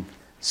without being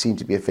seen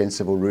to be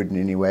offensive or rude in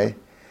any way.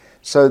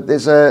 So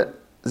there's a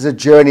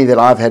journey that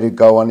I've had to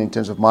go on in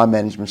terms of my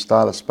management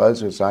style, I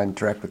suppose, as I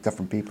interact with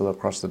different people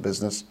across the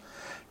business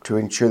to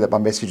ensure that my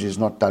message is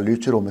not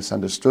diluted or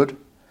misunderstood.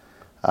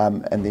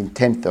 And the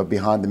intent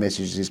behind the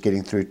message is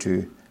getting through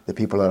to the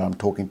people that I'm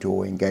talking to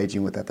or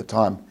engaging with at the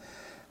time.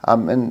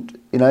 And,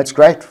 it's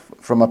great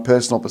from a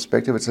personal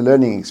perspective. It's a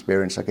learning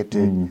experience. I get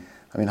to...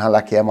 how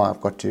lucky am I? I've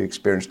got to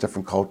experience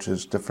different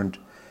cultures, different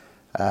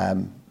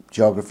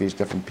geographies,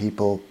 different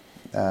people,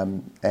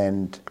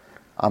 and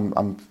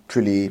I'm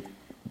truly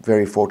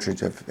very fortunate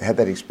to have had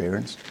that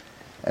experience.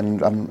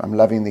 And I'm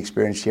loving the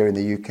experience here in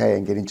the UK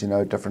and getting to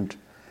know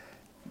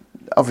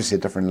obviously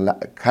a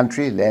different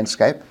country,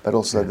 landscape, but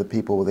also the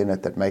people within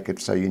it that make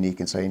it so unique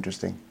and so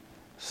interesting.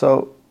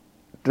 So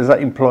does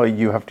that imply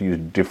you have to use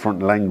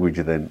different language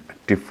then, a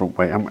different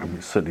way?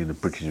 Certainly in the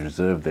British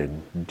Reserve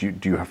then, do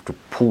you have to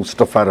pull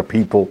stuff out of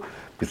people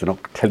because they're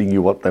not telling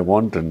you what they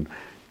want, and do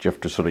you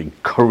have to sort of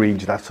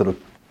encourage that sort of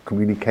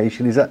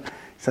communication? Is that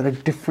a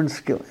different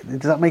skill?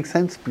 Does that make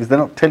sense? Because they're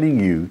not telling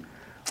you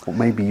what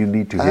maybe you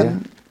need to hear.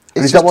 And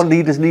is that what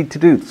leaders need to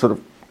do, sort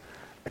of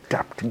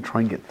adapt and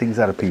try and get things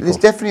out of people? There's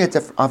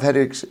definitely I've had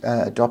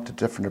to adopt a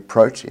different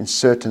approach in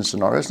certain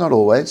scenarios, not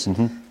always.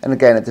 And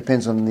again, it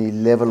depends on the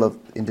level of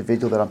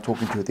individual that I'm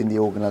talking to within the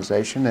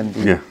organisation and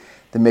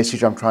the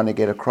message I'm trying to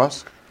get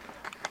across.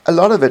 A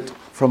lot of it,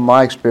 from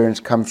my experience,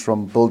 comes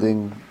from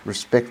building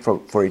respect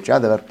for each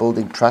other, but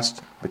building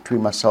trust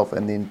between myself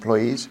and the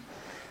employees,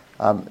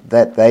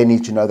 that they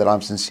need to know that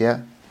I'm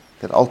sincere,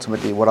 that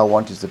ultimately what I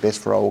want is the best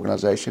for our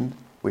organisation,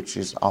 which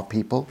is our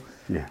people,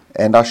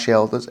 and our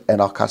shareholders and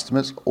our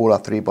customers, all our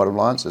three bottom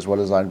lines, as well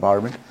as our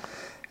environment.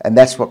 And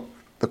that's what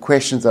the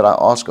questions that I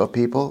ask of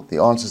people, the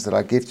answers that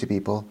I give to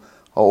people,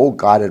 are all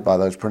guided by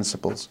those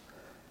principles.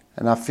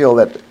 And I feel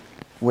that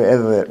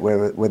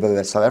whether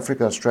that's South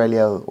Africa,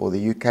 Australia, or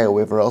the UK, or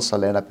wherever else I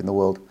land up in the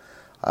world,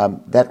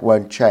 That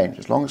won't change.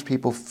 As long as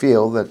people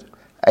feel that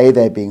A,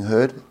 they're being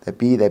heard, that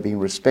B, they're being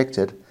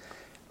respected,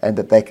 and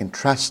that they can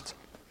trust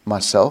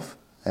myself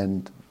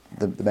and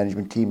the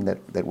management team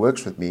that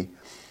works with me,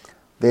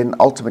 then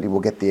ultimately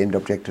we'll get the end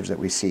objectives that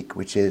we seek,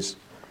 which is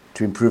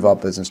to improve our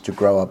business, to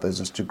grow our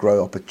business, to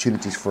grow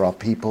opportunities for our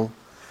people,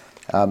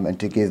 and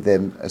to give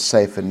them a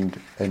safe and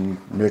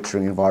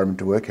nurturing environment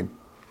to work in.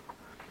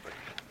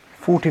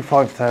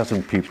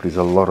 45,000 people is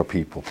a lot of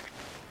people.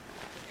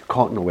 You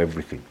can't know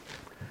everything.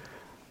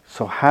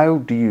 So how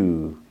do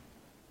you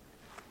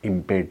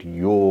embed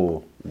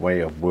your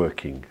way of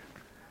working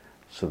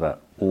so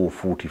that all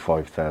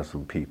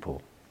 45,000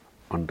 people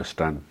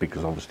understand?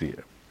 Because obviously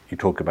you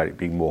talk about it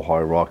being more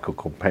hierarchical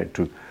compared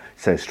to,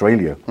 say,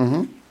 Australia.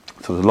 Mm-hmm.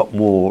 So there's a lot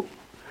more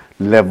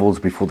levels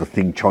before the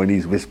thing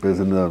Chinese whispers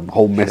and the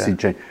whole message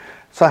change.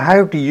 So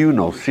how do you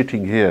know,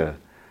 sitting here,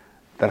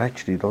 that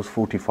actually those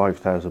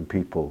 45,000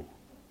 people,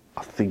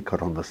 I think,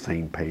 are on the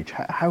same page?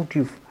 How do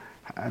you,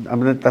 I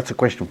mean, that's a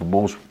question for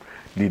most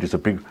leaders.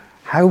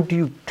 How do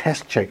you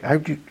test check? How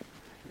do you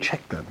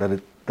check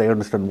that they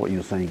understand what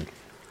you're saying?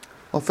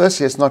 Well,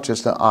 firstly, it's not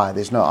just an I.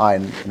 There's no I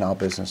in our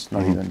business,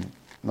 not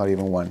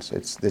even once.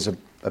 There's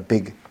a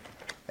big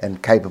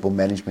and capable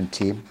management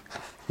team,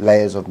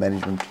 layers of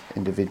management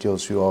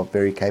individuals who are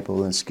very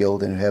capable and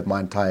skilled and who have my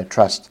entire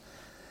trust.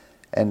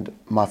 And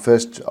my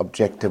first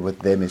objective with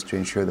them is to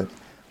ensure that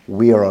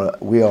we are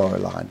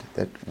aligned,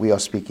 that we are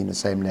speaking the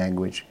same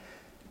language,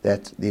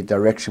 that the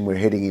direction we're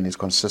heading in is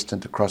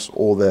consistent across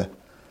all the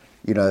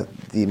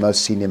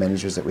most senior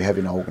managers that we have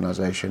in our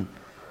organization.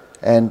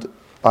 And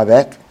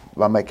by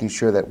making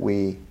sure that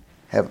we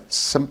have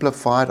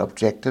simplified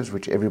objectives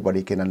which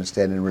everybody can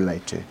understand and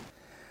relate to.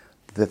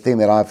 The thing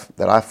that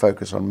I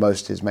focus on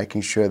most is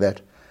making sure that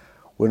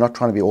we're not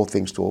trying to be all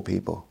things to all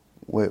people.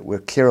 We're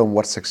clear on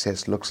what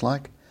success looks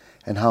like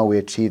and how we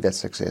achieve that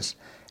success,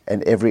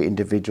 and every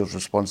individual's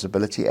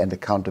responsibility and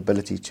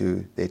accountability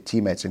to their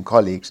teammates and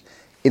colleagues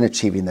in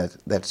achieving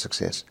that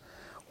success.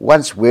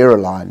 Once we're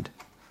aligned,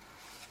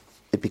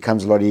 it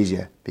becomes a lot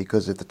easier,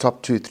 because if the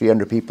top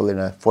 200-300 people in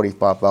a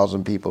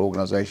 45,000 people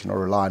organization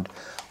are aligned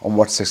on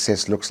what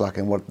success looks like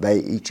and what they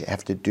each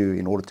have to do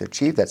in order to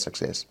achieve that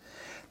success,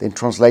 then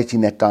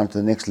translating that down to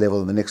the next level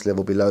and the next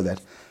level below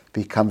that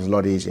becomes a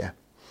lot easier.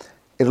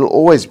 It'll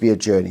always be a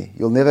journey.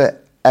 You'll never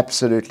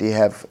absolutely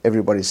have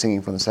everybody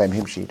singing from the same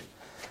hymn sheet.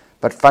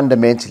 But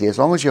fundamentally, as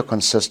long as you're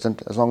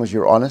consistent, as long as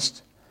you're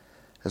honest,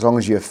 as long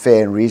as you're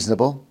fair and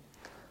reasonable,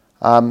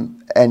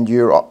 and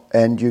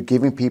you're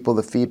giving people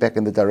the feedback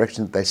and the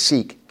direction that they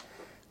seek,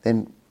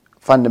 then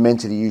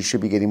fundamentally you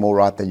should be getting more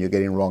right than you're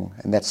getting wrong.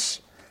 And that's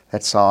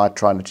how I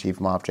try and achieve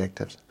my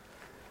objectives.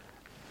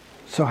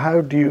 So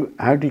how do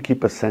you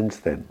keep a sense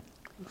then?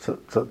 So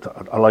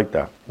I like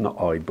that, not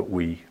I, but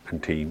we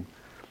and team.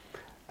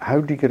 How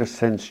do you get a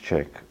sense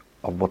check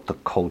of what the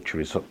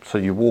culture is? So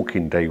you walk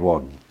in day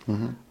one,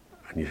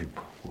 and you think,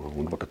 well, I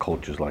wonder what the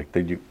culture's like.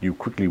 Then you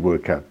quickly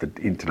work out the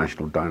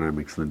international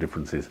dynamics and the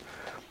differences.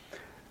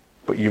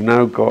 But you've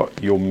now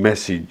got your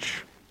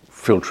message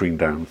filtering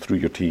down through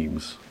your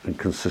teams, and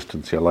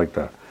consistency. I like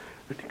that.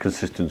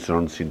 Consistency,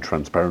 honesty, and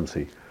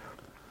transparency.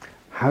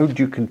 How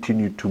do you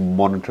continue to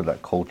monitor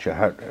that culture?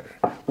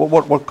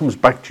 What comes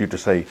back to you to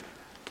say,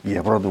 yeah,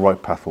 we're on the right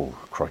path, or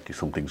crikey,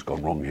 something's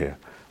gone wrong here?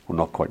 Well,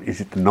 not quite.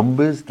 Is it the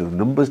numbers? Do the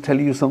numbers tell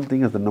you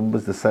something? Are the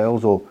numbers the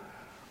sales? Or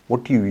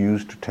what do you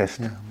use to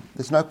test? Yeah.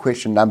 There's no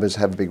question numbers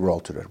have a big role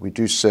to it. We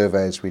do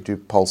surveys, we do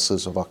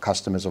pulses of our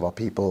customers, of our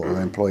people,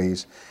 our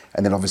employees,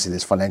 and then obviously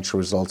there's financial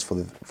results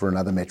for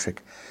another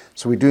metric.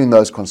 So we're doing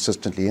those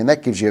consistently, and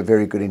that gives you a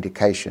very good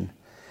indication.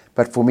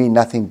 But for me,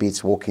 nothing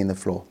beats walking the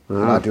floor.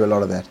 And I do a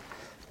lot of that.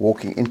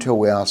 Walking into a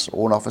warehouse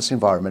or an office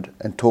environment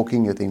and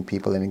talking with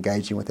people and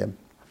engaging with them.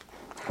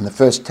 And the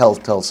first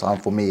telltale sign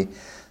for me,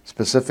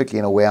 specifically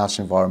in a warehouse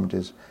environment,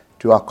 is,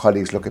 do our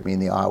colleagues look at me in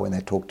the eye when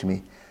they talk to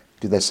me?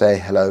 Do they say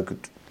hello?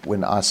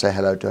 When I say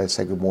hello, do I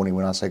say good morning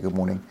when I say good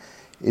morning?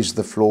 Is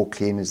the floor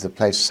clean? Is the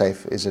place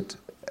safe? Is it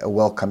a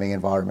welcoming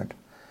environment?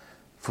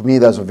 For me,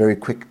 those are very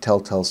quick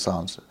telltale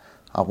signs.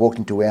 I've walked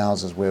into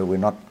warehouses where we're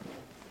not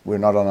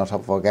on the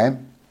top of our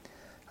game.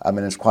 And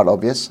it's quite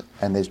obvious,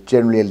 and there's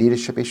generally a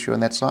leadership issue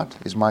on that side,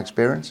 is my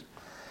experience.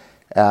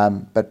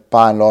 But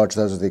by and large,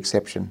 those are the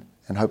exception.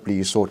 And hopefully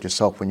you saw it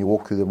yourself when you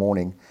walk through the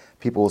morning.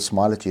 People will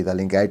smile at you,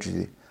 they'll engage with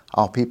you.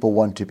 Our people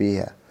want to be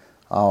here.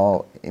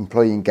 Our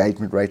employee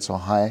engagement rates are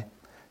high.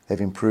 They've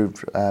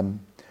improved.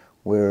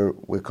 We're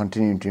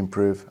continuing to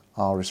improve.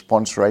 Our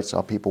response rates,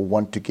 our people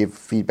want to give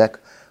feedback,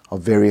 are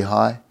very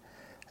high.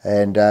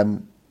 And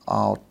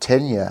our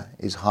tenure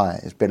is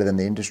high, it's better than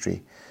the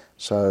industry.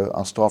 So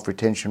our staff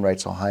retention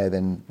rates are higher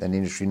than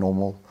industry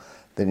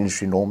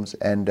norms,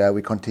 and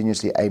we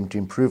continuously aim to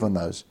improve on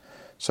those.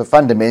 So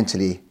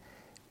fundamentally,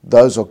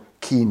 those are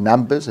key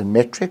numbers and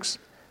metrics,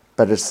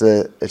 but it's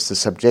the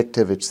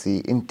subjective, it's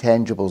the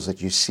intangibles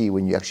that you see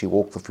when you actually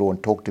walk the floor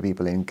and talk to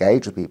people and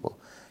engage with people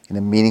in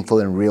a meaningful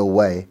and real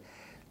way,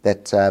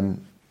 that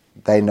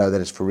they know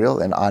that it's for real,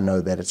 and I know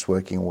that it's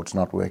working or it's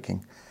not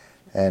working,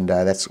 and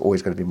that's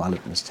always going to be my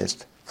litmus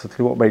test. So tell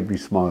you what made me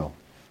smile.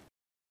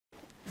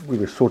 we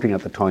were sorting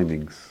out the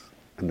timings,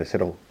 and they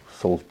said, "Oh,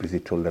 Saul's busy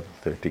till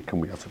 11:30. Can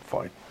we?" I said,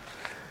 "Fine."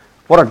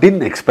 What I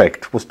didn't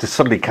expect was to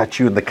suddenly catch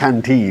you in the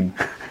canteen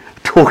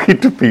talking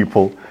to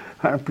people,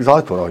 because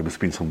I thought, "Oh, it must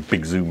have been some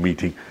big Zoom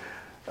meeting."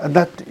 And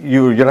that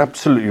you're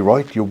absolutely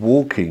right. You're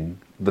walking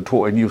the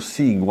talk and you're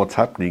seeing what's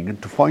happening,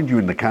 and to find you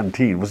in the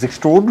canteen was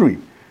extraordinary.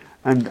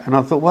 And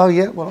I thought,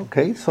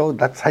 okay, so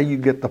that's how you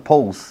get the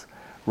pulse,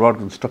 rather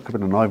than stuck up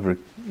in an ivory.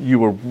 You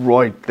were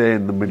right there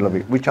in the middle of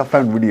it, which I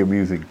found really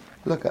amusing.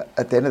 Look,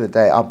 at the end of the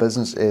day, our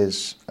business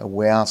is a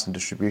warehouse and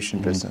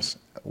distribution business.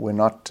 We're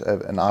not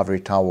an ivory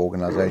tower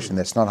organization.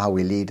 That's not how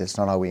we lead. That's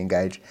not how we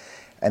engage.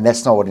 And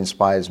that's not what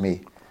inspires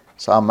me.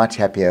 So I'm much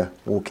happier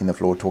walking the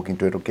floor, talking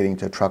to it, or getting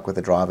to a truck with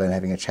a driver and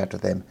having a chat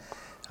with them.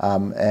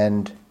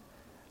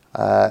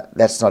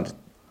 That's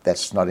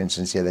not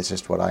insincere. That's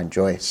just what I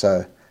enjoy.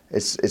 So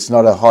it's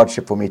not a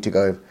hardship for me to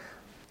go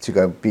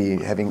be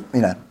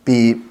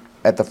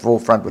at the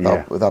forefront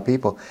with our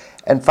people.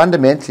 And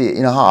fundamentally,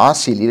 how I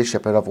see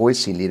leadership, and I've always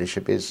seen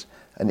leadership, is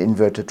an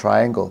inverted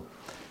triangle.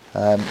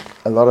 A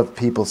lot of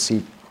people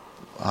see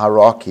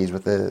hierarchies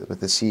with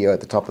the CEO at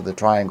the top of the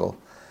triangle.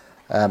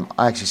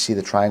 I actually see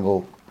the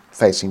triangle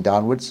facing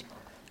downwards,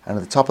 and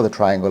at the top of the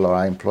triangle are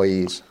our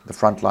employees, the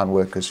frontline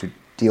workers who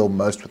deal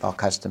most with our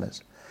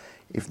customers.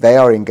 If they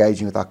are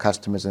engaging with our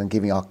customers and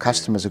giving our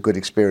customers a good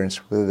experience,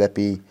 whether that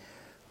be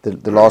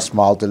the last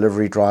mile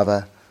delivery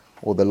driver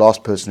or the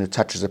last person who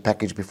touches a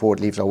package before it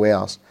leaves our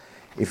warehouse,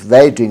 if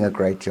they're doing a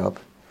great job,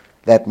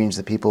 that means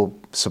the people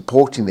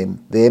supporting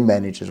them, their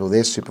managers or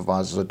their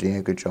supervisors, are doing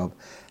a good job,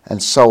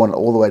 and so on,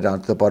 all the way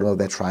down to the bottom of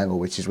that triangle,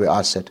 which is where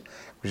I sit,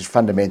 which is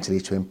fundamentally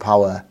to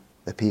empower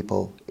the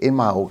people in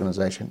our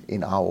organization,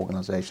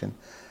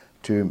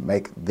 to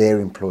make their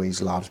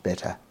employees' lives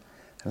better.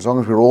 And as long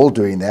as we're all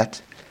doing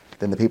that,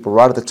 then the people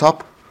right at the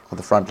top are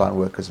the frontline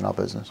workers in our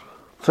business.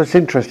 So it's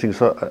interesting.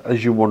 So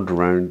as you wander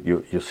around,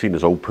 you're seen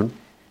as open.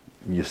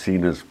 You're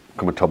seen as,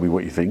 come and tell me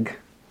what you think.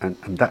 And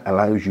that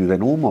allows you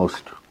then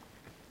almost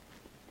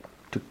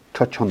to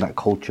touch on that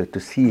culture, to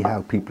see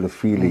how people are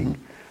feeling,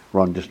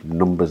 rather than just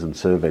numbers and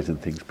surveys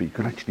and things, but you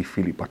can actually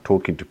feel it by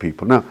talking to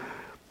people. Now,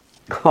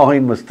 I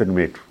must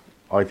admit,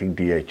 I think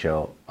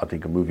DHL, I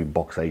think a moving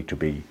box A to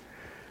B,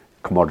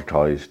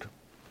 commoditized,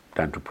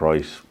 down to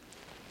price,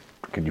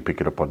 can you pick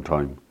it up on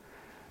time?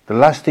 The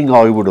last thing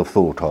I would have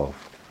thought of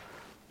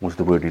was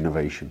the word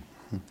innovation.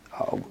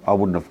 I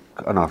wouldn't have,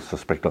 and I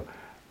suspect, but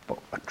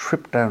a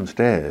trip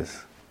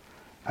downstairs,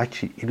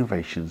 actually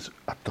innovation's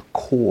at the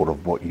core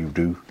of what you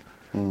do,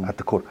 at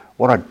the core.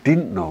 What I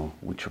didn't know,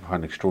 which I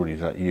find extraordinary,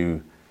 is that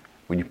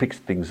when you pick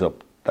things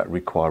up that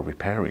require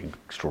repairing,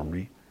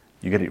 extraordinary,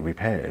 you get it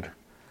repaired.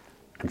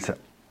 And so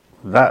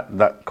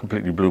that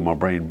completely blew my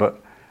brain.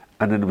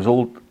 And then there was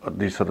all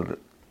these sort of,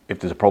 if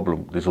there's a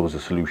problem, there's always a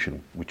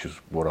solution, which is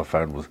what I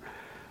found was.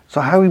 So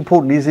how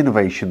important is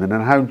innovation, and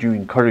then how do you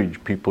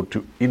encourage people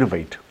to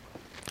innovate?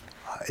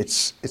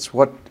 It's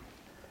what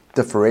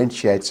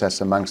differentiates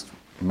us amongst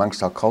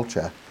our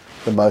culture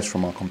the most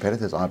from our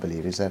competitors, I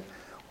believe, is that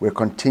we're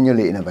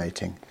continually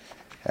innovating.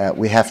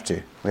 We have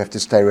to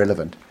stay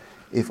relevant.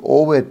 If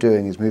all we're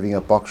doing is moving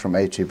a box from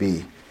A to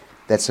B,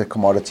 that's a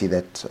commodity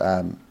that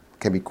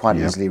can be quite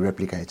easily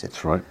replicated.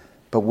 That's right.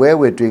 But where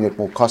we're doing it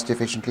more cost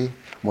efficiently,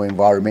 more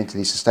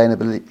environmentally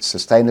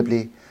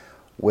sustainably,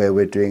 where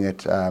we're doing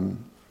it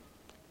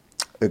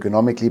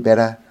ergonomically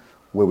better,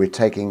 where we're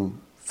taking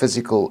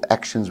physical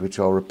actions which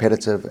are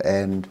repetitive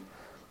and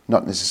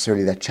not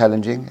necessarily that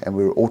challenging, and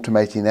we're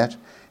automating that,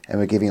 and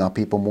we're giving our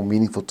people more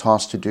meaningful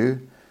tasks to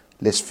do,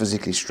 less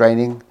physically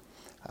straining,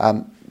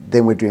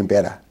 then we're doing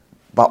better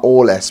by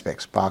all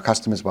aspects, by our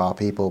customers, by our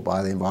people,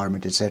 by the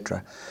environment,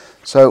 etc.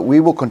 So we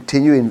will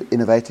continue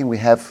innovating. We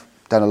have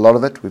done a lot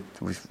of it.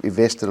 We've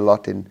invested a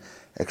lot in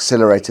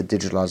accelerated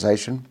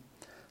digitalization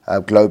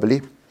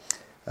globally,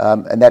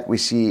 and that we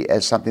see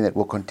as something that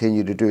we'll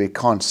continue to do. It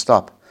can't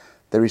stop.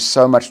 There is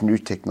so much new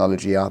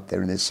technology out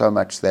there, and there's so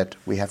much that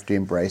we have to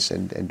embrace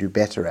and do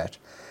better at,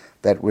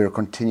 that we're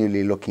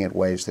continually looking at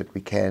ways that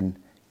we can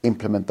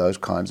implement those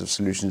kinds of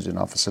solutions in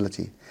our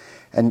facility.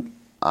 And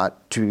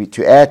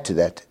to add to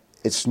that,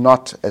 it's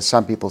not, as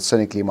some people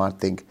cynically might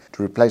think,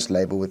 to replace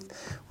labor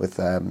with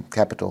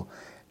capital.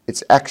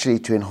 It's actually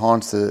to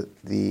enhance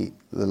the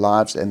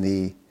lives and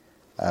the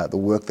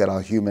work that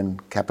our human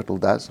capital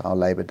does, our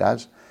labor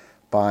does,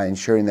 by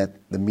ensuring that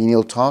the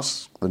menial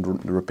tasks, the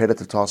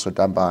repetitive tasks, are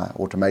done by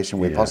automation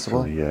where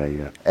possible,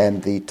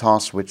 and the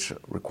tasks which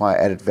require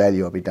added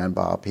value will be done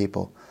by our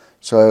people.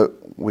 So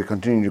we're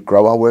continuing to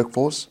grow our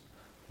workforce,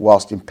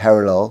 whilst in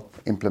parallel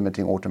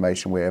implementing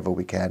automation wherever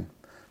we can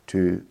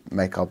to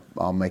make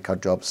our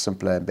jobs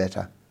simpler and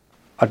better.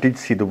 I did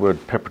see the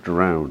word peppered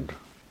around,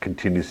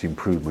 continuous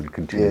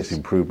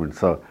improvement.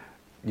 So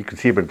you can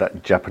see a bit of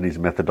that Japanese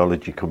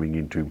methodology coming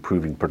into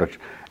improving production.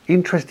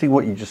 Interesting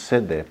what you just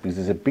said there, because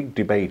there's a big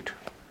debate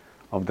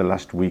of the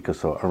last week or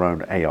so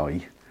around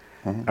AI,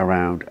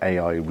 around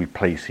AI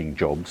replacing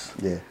jobs.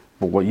 Yeah.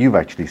 But what you've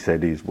actually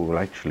said is, well,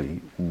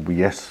 actually,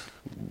 yes,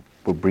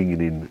 we're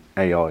bringing in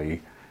AI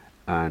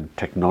and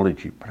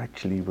technology, but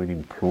actually we're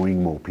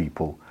employing more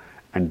people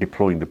and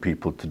deploying the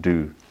people to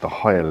do the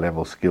higher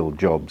level skilled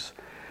jobs.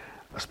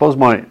 I suppose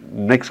my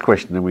next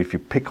question, and if you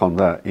pick on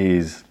that,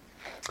 is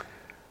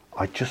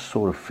I just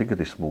saw a figure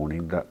this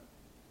morning that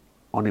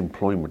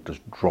unemployment has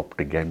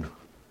dropped again.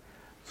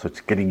 So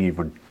it's getting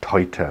even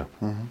tighter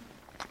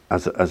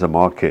as a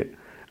market.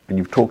 And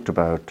you've talked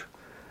about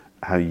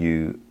how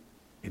you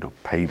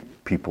pay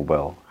people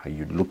well, how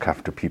you look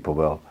after people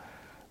well.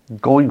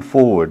 Going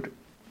forward,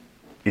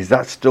 is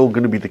that still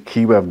going to be the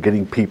key way of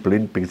getting people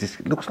in? Because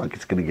it looks like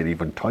it's going to get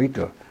even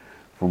tighter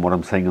from what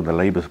I'm saying on the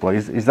labour supply.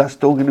 Is that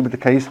still going to be the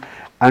case?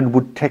 And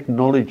would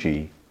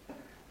technology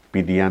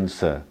be the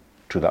answer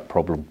to that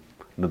problem?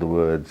 In other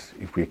words,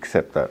 if we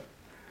accept that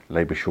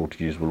labour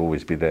shortages will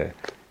always be there,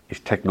 is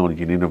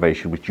technology and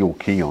innovation, which you're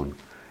key on,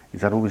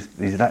 is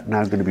that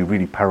now going to be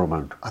really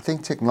paramount? I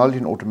think technology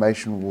and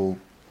automation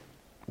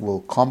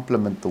will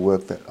complement the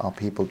work that our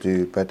people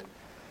do, but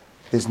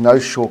there's no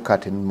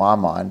shortcut in my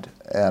mind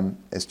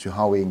as to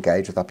how we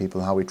engage with our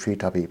people, how we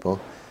treat our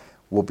people,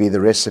 will be the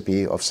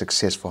recipe of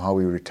success for how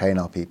we retain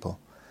our people.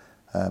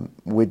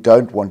 We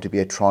don't want to be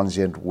a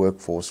transient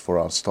workforce for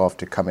our staff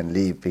to come and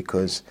leave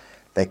because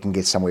they can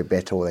get somewhere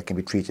better or they can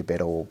be treated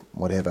better or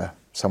whatever,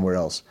 somewhere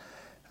else.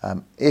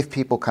 If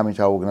people come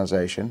into our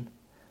organisation,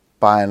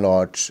 by and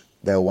large,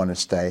 they'll want to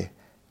stay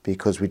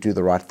because we do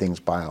the right things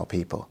by our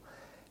people.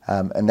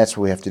 And that's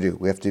what we have to do.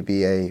 We have to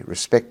be a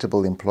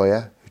respectable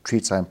employer who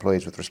treats our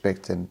employees with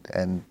respect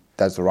and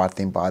does the right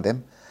thing by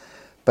them.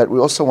 But we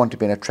also want to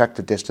be an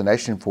attractive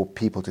destination for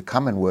people to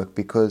come and work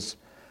because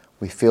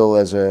we feel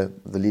as the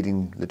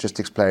leading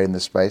logistics player in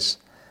this space,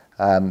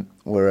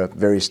 we're a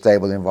very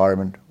stable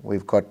environment. We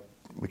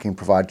can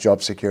provide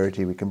job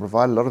security. We can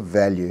provide a lot of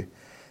value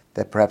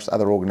that perhaps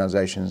other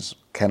organisations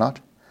cannot.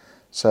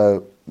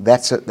 So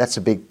that's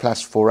a big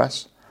plus for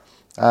us.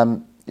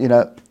 Will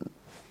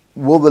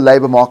the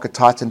labour market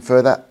tighten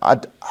further?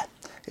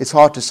 It's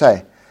hard to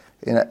say.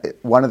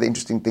 One of the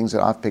interesting things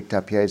that I've picked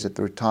up here is that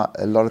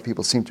a lot of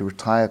people seem to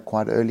retire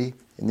quite early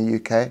in the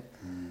UK.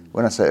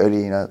 When I say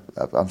early,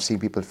 I'm seeing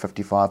people at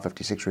 55,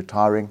 56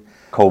 retiring.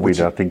 COVID,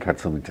 I think, had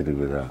something to do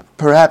with that.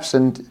 Perhaps,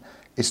 and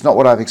it's not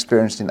what I've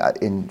experienced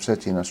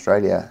certainly in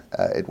Australia.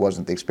 It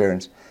wasn't the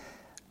experience.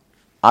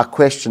 I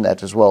question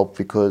that as well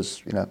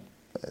because,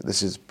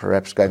 this is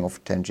perhaps going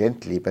off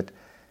tangentially, but,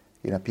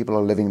 people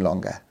are living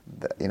longer.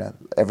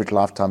 Average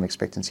lifetime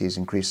expectancy has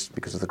increased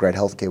because of the great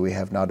healthcare we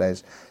have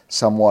nowadays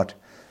somewhat.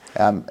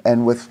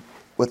 And with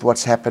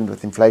what's happened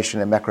with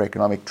inflation and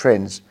macroeconomic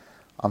trends,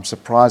 I'm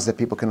surprised that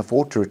people can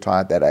afford to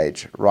retire at that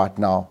age right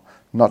now,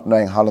 not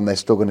knowing how long they're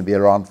still going to be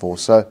around for.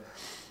 So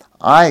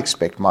I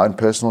expect, my own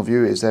personal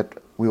view is that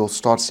we will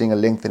start seeing a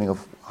lengthening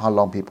of how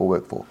long people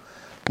work for.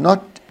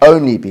 Not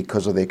only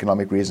because of the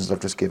economic reasons I've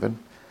just given,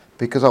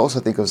 because I also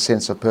think of a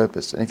sense of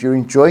purpose. And if you're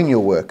enjoying your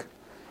work,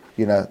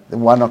 then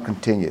why not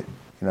continue?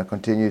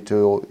 Continue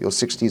to your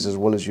 60s as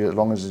long as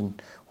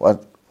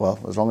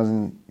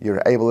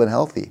you're able and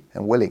healthy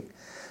and willing.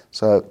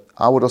 So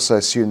I would also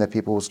assume that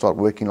people will start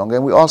working longer,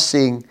 and we are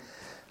seeing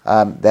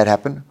that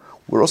happen.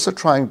 We're also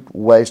trying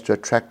ways to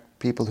attract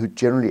people who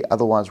generally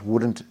otherwise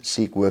wouldn't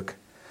seek work.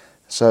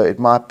 So it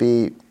might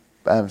be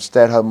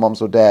stay-at-home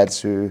moms or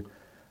dads who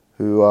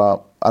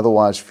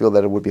otherwise feel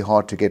that it would be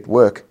hard to get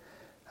work,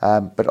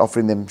 but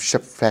offering them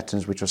shift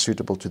patterns which are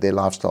suitable to their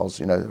lifestyles,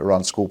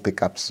 around school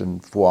pickups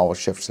and 4-hour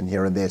shifts and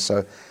here and there.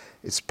 So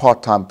it's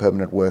part-time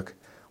permanent work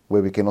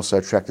where we can also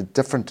attract a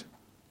different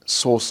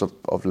source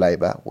of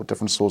labour or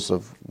different source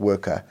of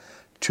worker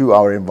to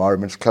our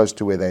environments close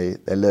to where they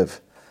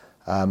live,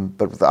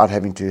 but without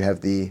having to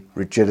have the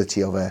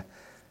rigidity of a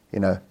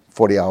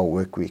 40-hour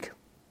work week.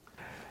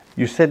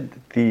 You said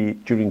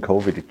during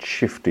COVID it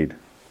shifted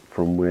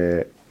from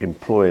where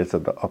employers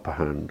had the upper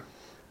hand,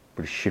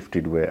 but it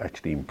shifted where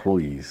actually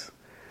employees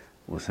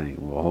were saying,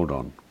 well, hold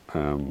on,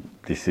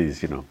 this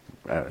is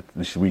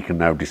we can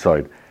now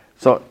decide.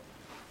 So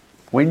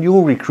when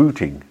you're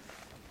recruiting,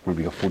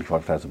 we've got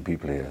 45,000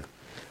 people here,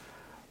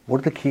 what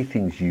are the key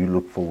things you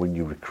look for when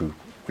you recruit?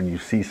 When you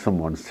see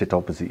someone sit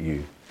opposite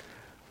you,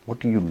 what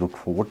do you look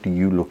for? What do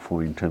you look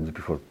for in terms of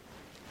before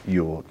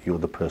you're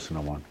the person I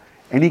want?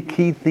 Any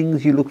key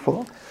things you look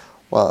for?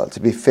 Well, to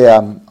be fair,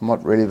 I'm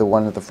not really the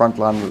one at the front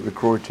line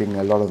recruiting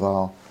a lot of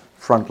our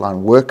frontline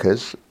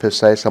workers per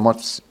se, so I'm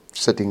not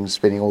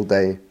spending all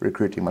day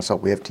recruiting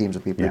myself. We have teams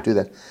of people who do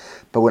that.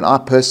 But when I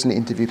personally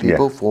interview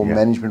people for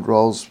management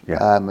roles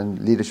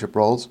and leadership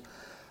roles,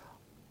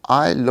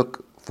 I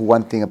look for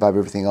one thing above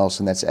everything else,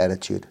 and that's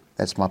attitude.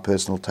 That's my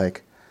personal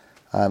take.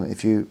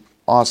 If you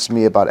ask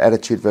me about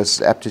attitude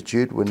versus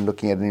aptitude when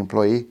looking at an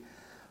employee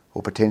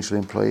or potential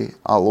employee,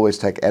 I'll always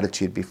take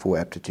attitude before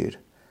aptitude.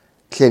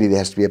 Clearly there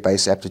has to be a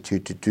base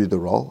aptitude to do the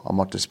role. I'm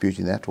not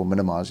disputing that or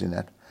minimizing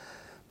that.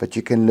 But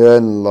you can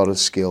learn a lot of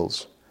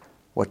skills.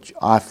 What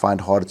I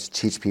find harder to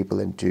teach people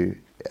and to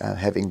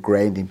have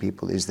ingrained in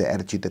people is the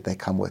attitude that they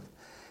come with.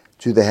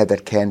 Do they have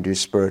that can-do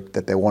spirit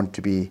that they want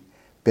to be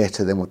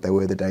better than what they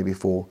were the day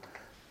before?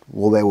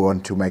 Will they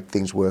want to make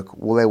things work?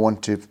 Will they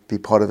want to be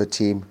part of a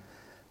team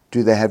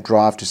do they have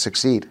drive to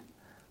succeed?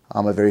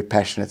 I'm a very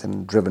passionate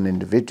and driven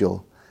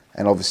individual,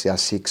 and obviously I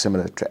seek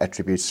similar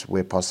attributes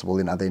where possible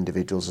in other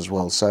individuals as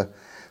well. So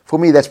for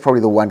me, that's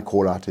probably the one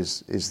call out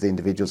is the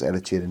individual's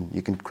attitude, and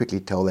you can quickly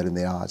tell that in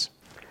their eyes.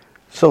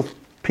 So,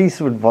 piece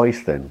of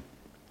advice then.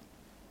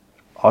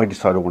 I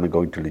decide I want to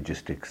go into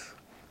logistics.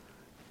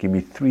 Give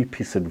me 3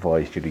 pieces of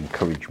advice you'd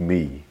encourage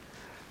me.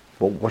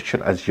 Well, what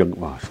should, as young,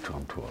 well, it's too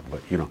old,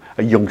 but you know,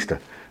 a youngster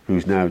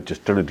who's now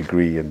just done a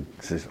degree and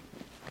says,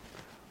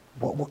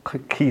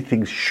 what key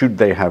things should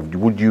they have?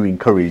 Would you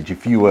encourage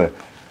if you were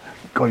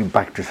going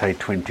back to say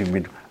 20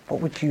 minutes?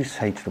 What would you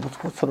say to them?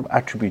 What sort of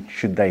attributes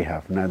should they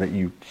have now that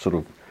you sort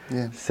of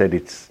said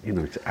it's, you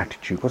know, it's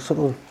attitude? What sort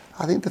of?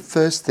 I think the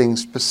first thing,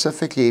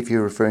 specifically if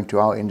you're referring to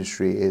our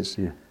industry, is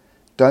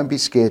don't be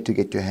scared to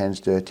get your hands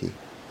dirty,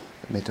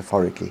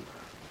 metaphorically.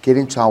 Get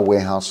into our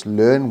warehouse,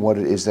 learn what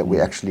it is that we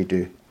actually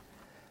do.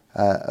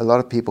 A lot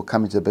of people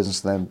come into the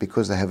business and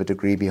because they have a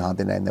degree behind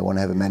their name, they want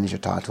to have a manager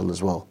title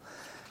as well.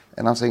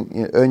 And I'm saying,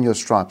 you know, earn your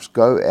stripes.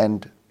 Go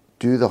and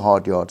do the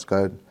hard yards.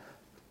 Go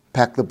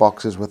pack the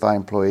boxes with our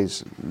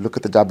employees. Look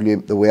at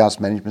the warehouse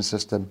management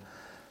system.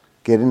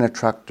 Get in a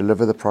truck,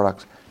 deliver the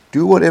products.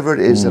 Do whatever it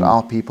is that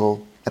our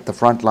people at the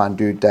front line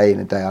do day in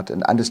and day out,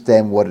 and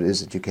understand what it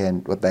is that you can,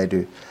 what they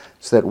do.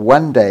 So that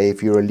one day,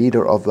 if you're a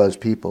leader of those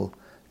people,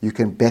 you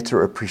can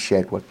better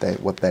appreciate what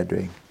they're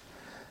doing.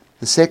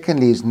 The second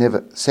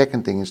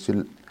thing is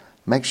to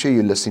make sure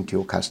you're listening to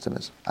your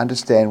customers.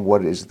 Understand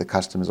what it is that the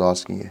customer's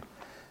asking you.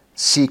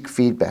 Seek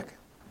feedback.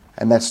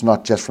 And that's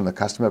not just from the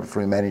customer, but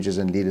from your managers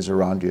and leaders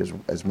around you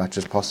as much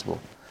as possible.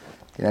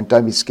 You know,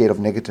 don't be scared of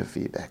negative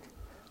feedback.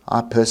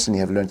 I personally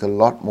have learned a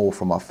lot more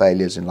from our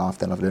failures in life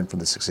than I've learned from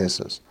the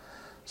successes.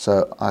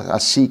 So I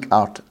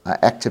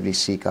actively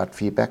seek out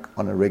feedback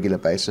on a regular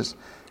basis,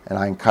 and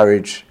I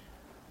encourage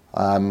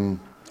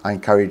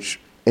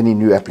any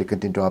new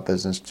applicant into our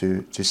business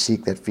to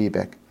seek that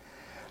feedback.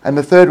 And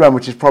the third one,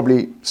 which is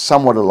probably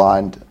somewhat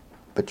aligned,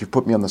 but you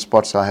put me on the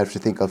spot, so I have to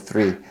think of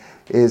 3,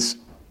 is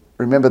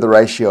remember the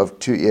ratio of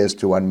 2 ears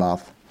to 1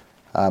 mouth.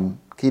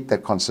 Keep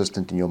that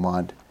consistent in your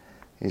mind.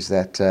 Is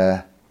that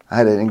I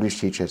had an English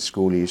teacher at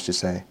school who used to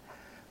say,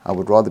 I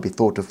would rather be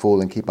thought a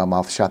fool and keep my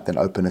mouth shut than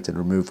open it and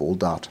remove all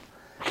doubt.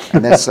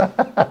 And that's I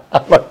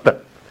like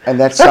that. And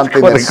that's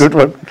something quite a good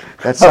one.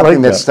 That's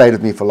something that's stayed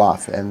with me for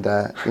life. And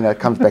you know, it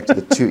comes back to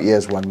the 2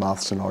 ears, 1 mouth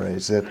scenario.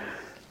 Is that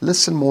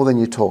listen more than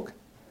you talk.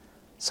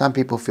 Some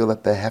people feel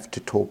that they have to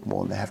talk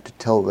more and they have to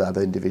tell the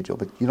other individual,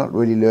 but you're not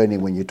really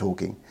learning when you're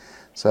talking.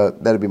 So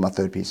that would be my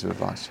third piece of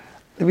advice.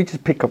 Let me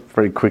just pick up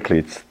very quickly.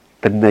 It's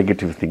the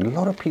negative thing. A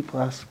lot of people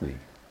ask me,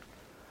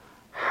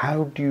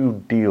 how do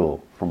you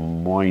deal from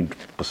a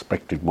mindset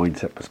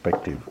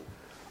perspective,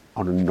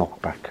 on a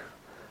knockback?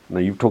 Now,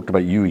 you've talked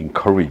about you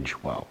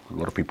encourage. Well, a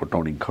lot of people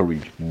don't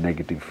encourage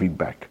negative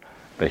feedback.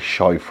 They're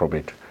shy from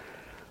it.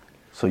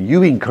 So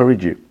you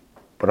encourage it,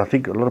 but I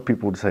think a lot of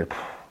people would say,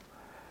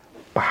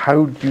 but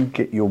how do you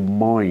get your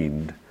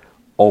mind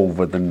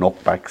over the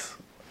knockbacks?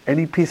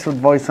 Any piece of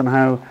advice on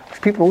how? Because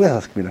people always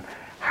ask me that.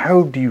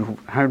 How do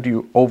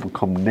you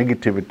overcome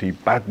negativity,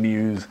 bad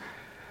news,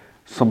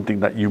 something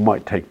that you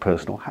might take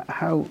personal?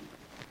 How?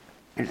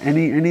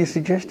 Any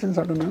suggestions?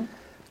 I don't know.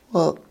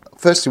 Well,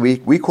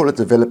 firstly, we call it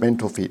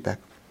developmental feedback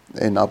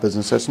in our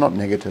business, so it's not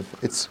negative.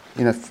 It's,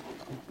 you know,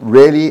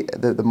 really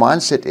the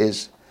mindset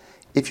is,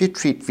 if you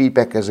treat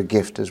feedback as a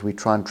gift, as we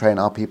try and train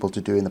our people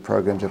to do in the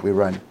programs that we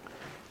run,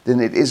 then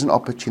it is an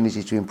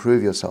opportunity to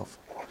improve yourself.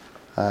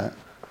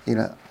 You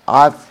know,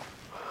 I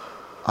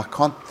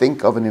can't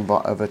think of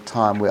a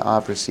time where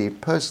I've received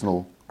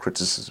personal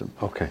criticism.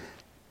 Okay.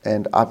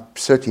 And I've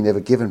certainly never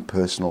given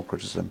personal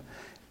criticism.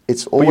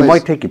 It's always. But you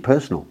might take it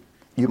personal.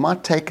 You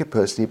might take it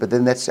personally, but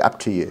then that's up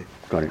to you.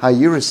 Got it. How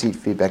you receive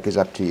feedback is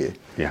up to you.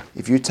 Yeah.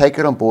 If you take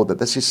it on board that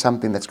this is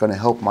something that's going to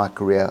help my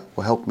career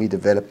or help me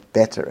develop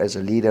better as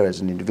a leader,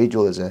 as an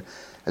individual, as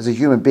a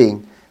human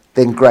being,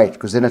 then great,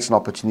 because then it's an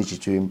opportunity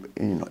to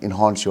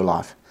enhance your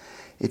life.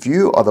 If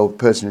you are the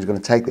person who's going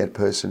to take that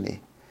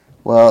personally,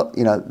 well,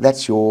 you know,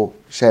 that's your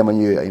shame on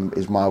you,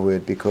 is my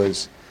word,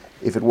 because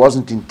if it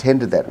wasn't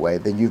intended that way,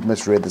 then you've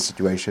misread the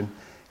situation.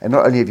 And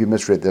not only have you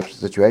misread the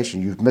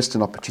situation, you've missed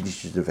an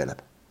opportunity to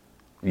develop.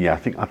 Yeah,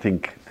 I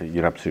think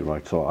you're absolutely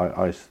right. So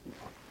I a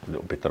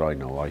little bit that I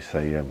know, I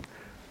say,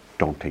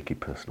 don't take it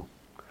personal.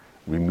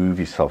 Remove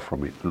yourself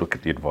from it. Look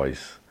at the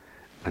advice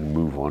and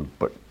move on,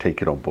 but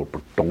take it on board,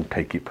 but don't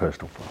take it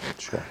personal.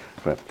 Sure.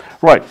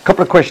 Right, a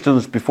couple of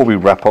questions before we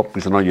wrap up,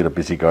 because I know you're a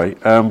busy guy.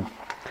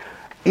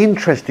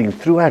 Interesting,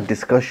 through our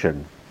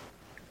discussion,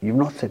 you've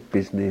not said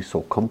business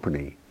or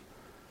company.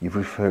 You've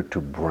referred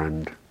to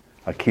brand.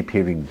 I keep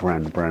hearing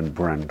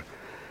brand.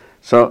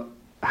 So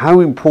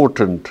how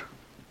important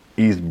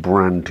is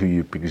brand to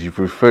you? Because you've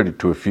referred it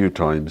to a few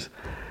times.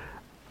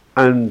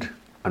 And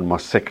my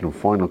second and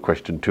final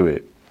question to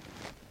it,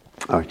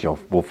 actually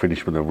we'll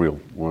finish with a real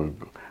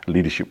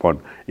leadership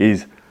one,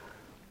 is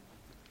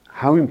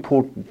how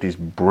important is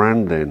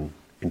brand then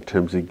in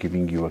terms of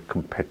giving you a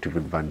competitive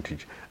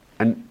advantage?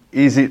 And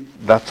is it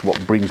that's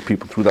what brings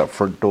people through that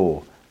front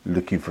door,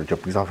 looking for a job?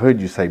 Because I've heard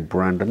you say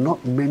brand, and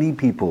not many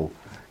people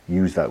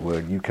use that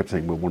word. You kept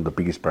saying we're one of the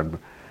biggest brands.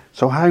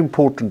 So how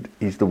important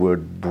is the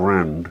word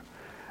brand,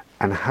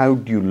 and how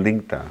do you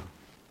link that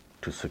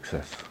to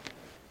success?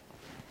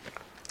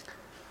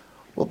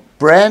 Well,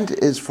 brand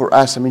is for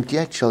us, I mean,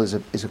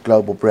 DHL is a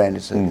global brand.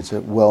 It's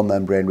a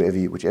well-known brand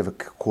whichever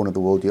corner of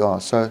the world you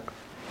are. So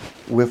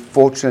we're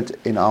fortunate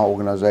in our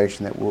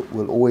organization that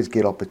we'll always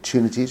get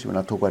opportunities, when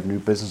I talk about new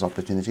business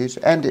opportunities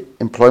and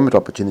employment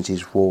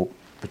opportunities for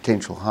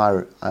potential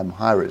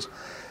hirers,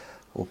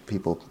 or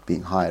people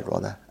being hired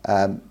rather.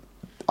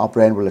 Our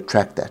brand will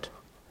attract that.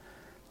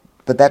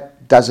 But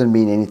that doesn't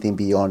mean anything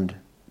beyond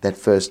that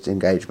first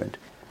engagement.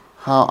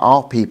 How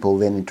our people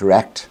then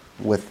interact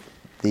with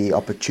the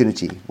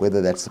opportunity,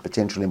 whether that's the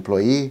potential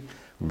employee,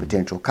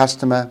 potential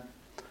customer,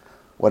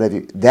 whatever,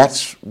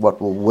 that's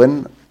what will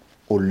win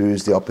or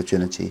lose the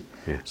opportunity.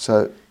 Yeah.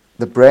 So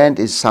the brand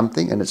is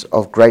something, and it's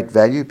of great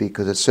value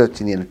because it's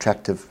certainly an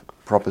attractive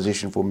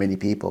proposition for many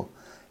people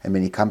and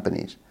many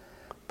companies.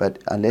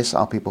 But unless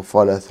our people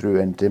follow through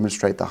and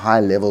demonstrate the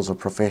high levels of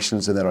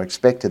professionalism that are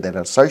expected, that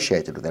are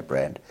associated with that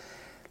brand,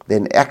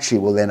 then actually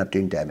we'll end up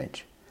doing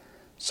damage.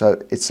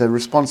 So it's a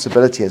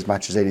responsibility as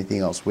much as anything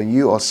else. When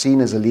you are seen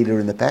as a leader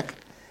in the pack,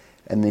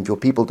 and if your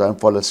people don't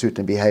follow suit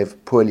and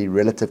behave poorly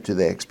relative to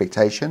their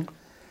expectation,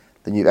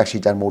 then you've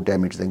actually done more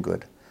damage than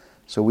good.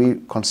 So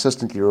we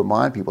consistently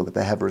remind people that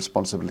they have a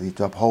responsibility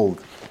to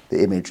uphold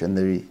the image and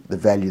the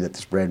value that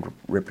this brand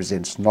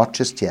represents, not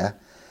just here,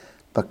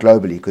 but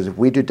globally. Because if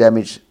we do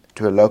damage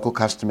to a local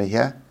customer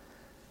here,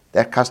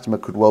 that customer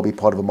could well be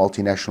part of a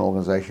multinational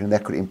organization, and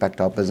that could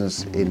impact our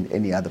business in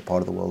any other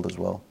part of the world as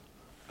well.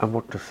 And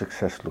what does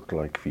success look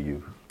like for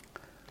you?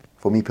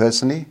 For me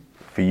personally?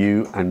 For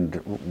you, and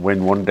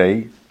when one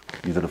day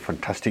you've done a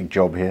fantastic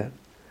job here,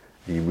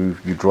 you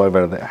drive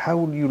out of there, how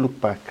will you look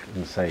back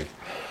and say,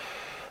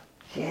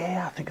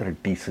 yeah, I think I did a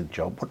decent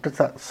job? What does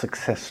that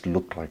success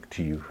look like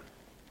to you?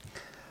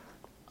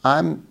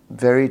 I'm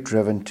very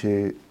driven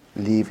to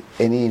leave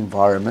any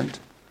environment,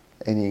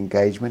 any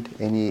engagement,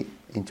 any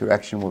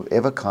interaction,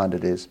 whatever kind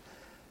it is,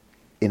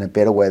 in a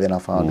better way than I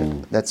found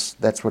it.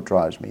 That's what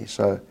drives me.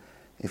 So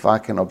if I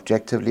can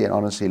objectively and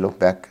honestly look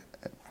back,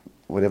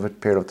 whatever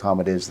period of time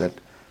it is that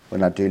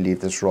when I do leave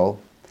this role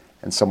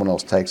and someone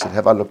else takes it,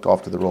 have I looked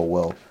after the role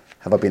well?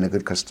 Have I been a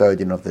good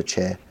custodian of the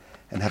chair?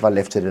 And have I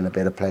left it in a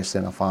better place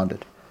than I found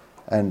it?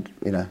 And,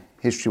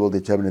 history will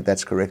determine if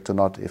that's correct or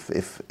not,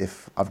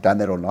 if I've done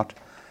that or not.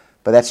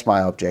 But that's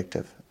my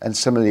objective. And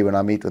similarly, when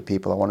I meet with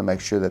people, I want to make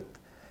sure that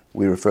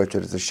we refer to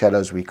it as the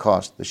shadows we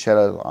cast. The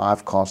shadow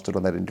I've casted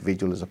on that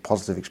individual is a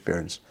positive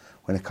experience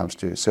when it comes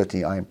to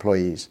certainly our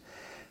employees,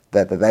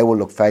 that they will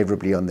look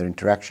favorably on their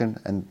interaction,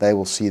 and they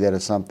will see that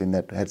as something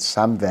that had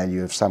some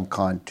value of some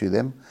kind to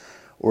them,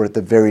 or at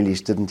the very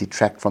least didn't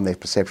detract from their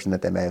perception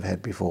that they may have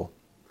had before.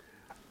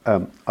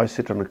 I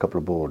sit on a couple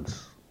of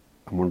boards,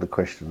 and one of the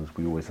questions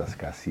we always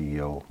ask our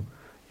CEO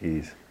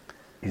is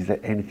there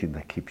anything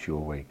that keeps you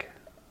awake?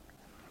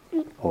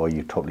 Or are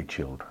you totally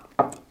chilled?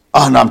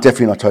 Oh, no, I'm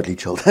definitely not totally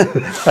chilled.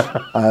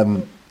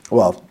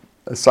 Well,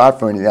 aside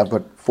from anything, I've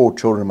got 4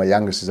 children. My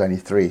youngest is only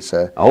 3,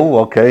 so... Oh,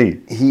 okay.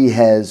 He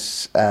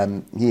has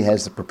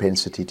the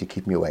propensity to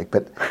keep me awake.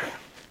 But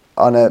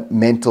on a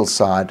mental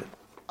side,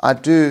 I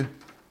do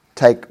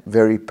take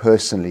very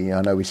personally,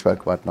 I know we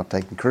spoke about not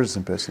taking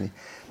criticism personally,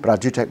 but I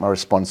do take my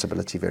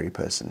responsibility very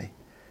personally.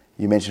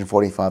 You mentioned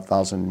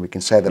 45,000, we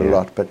can say that a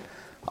lot, but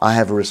I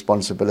have a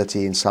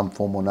responsibility in some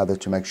form or another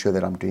to make sure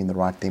that I'm doing the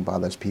right thing by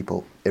those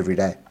people every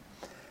day.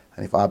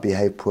 And if I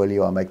behave poorly,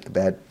 or I make the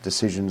bad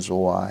decisions,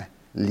 or I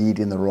lead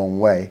in the wrong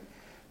way,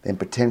 then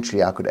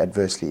potentially I could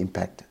adversely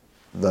impact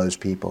those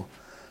people.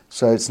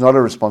 So it's not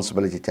a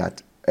responsibility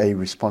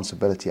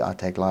I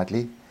take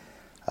lightly.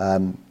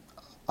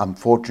 I'm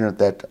fortunate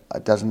that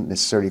it doesn't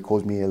necessarily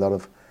cause me a lot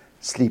of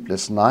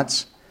sleepless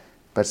nights,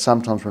 but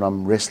sometimes when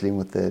I'm wrestling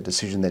with the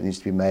decision that needs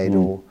to be made,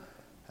 or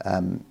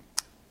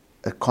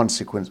a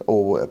consequence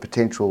or a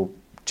potential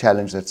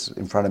challenge that's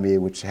in front of me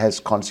which has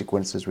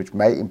consequences which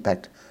may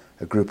impact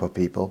a group of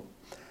people,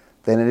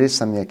 then it is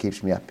something that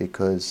keeps me up,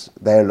 because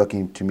they're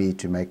looking to me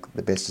to make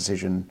the best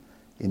decision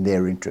in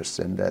their interests,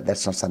 and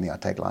that's not something I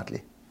take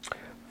lightly.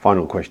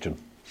 Final question.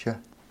 Sure.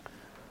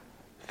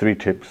 3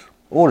 tips,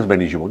 or as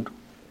many as you want,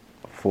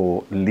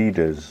 for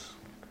leaders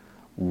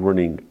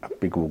running a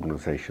big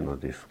organization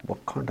like this.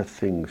 What kind of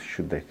things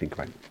should they think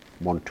about?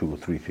 1, 2, or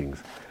 3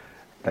 things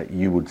that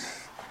you would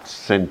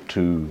send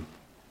to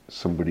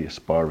somebody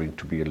aspiring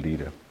to be a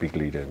leader, big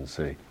leader, and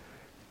say,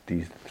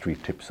 these are the 3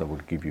 tips I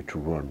would give you to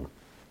run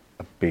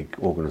a big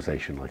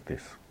organization like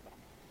this?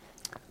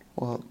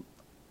 Well,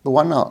 the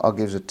one I'll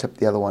give as a tip,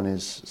 the other one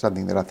is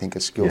something that I think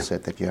is a skill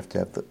set that you have to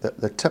have.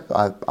 The tip,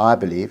 I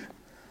believe,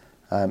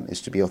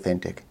 is to be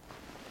authentic.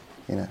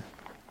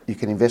 You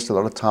can invest a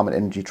lot of time and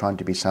energy trying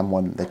to be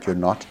someone that you're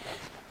not,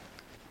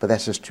 but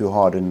that's just too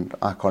hard, and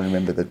I can't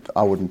remember that.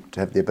 I wouldn't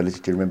have the ability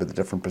to remember the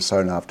different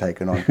persona I've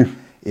taken on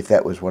if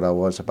that was what I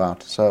was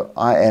about. So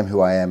I am who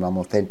I am. I'm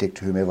authentic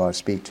to whomever I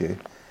speak to,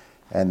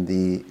 and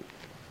the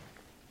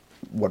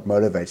what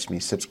motivates me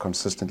sits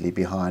consistently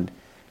behind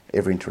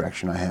every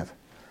interaction I have.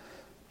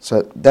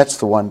 So that's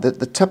the one. The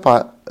tip,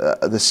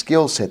 the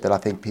skill set that I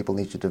think people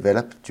need to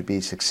develop to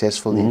be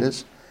successful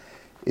leaders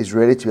is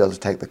really to be able to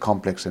take the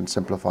complex and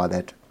simplify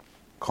that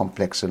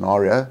complex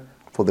scenario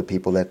for the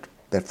people that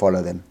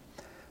follow them.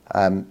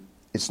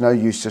 It's no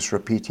use just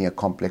repeating a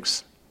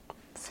complex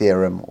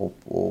theorem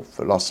or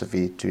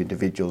philosophy to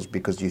individuals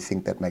because you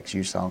think that makes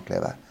you sound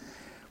clever.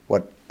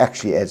 What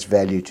actually adds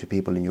value to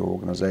people in your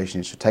organization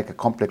is to take a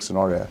complex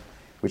scenario,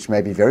 which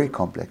may be very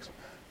complex,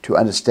 to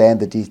understand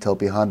the detail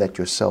behind that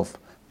yourself,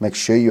 make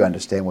sure you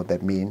understand what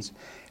that means,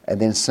 and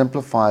then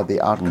simplify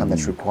the outcome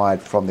that's required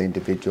from the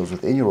individuals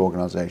within your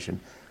organization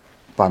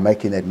by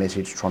making that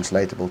message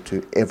translatable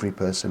to every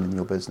person in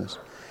your business.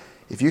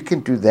 If you can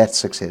do that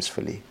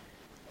successfully,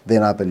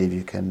 then I believe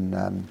you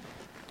can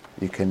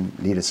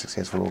lead a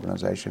successful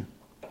organization.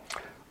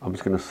 I'm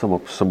just going to sum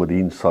up some of the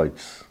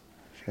insights.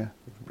 Sure.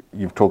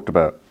 You've talked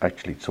about,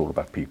 actually, it's all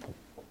about people.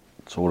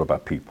 It's all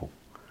about people.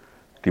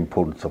 The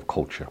importance of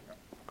culture.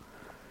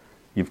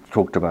 You've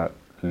talked about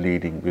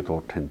leading with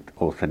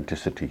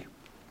authenticity.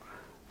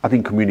 I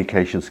think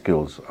communication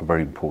skills are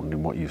very important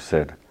in what you've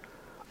said.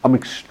 I'm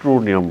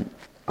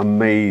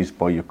amazed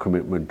by your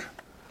commitment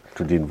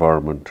to the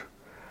environment.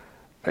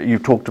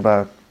 You've talked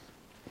about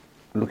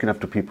looking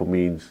after people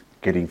means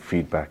getting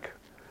feedback.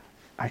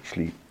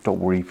 Actually, don't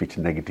worry if it's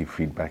negative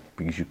feedback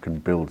because you can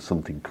build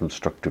something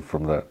constructive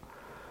from that.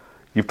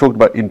 You've talked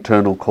about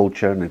internal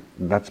culture and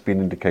that's been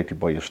indicated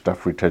by your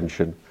staff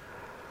retention.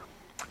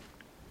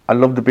 I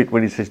love the bit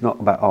when it says not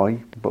about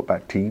I, but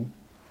about team,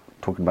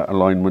 talking about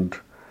alignment,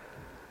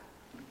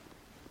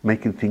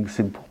 making things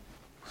simple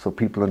so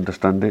people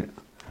understand it.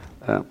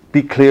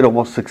 Be clear on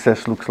what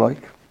success looks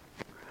like.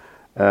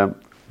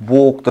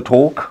 Walk the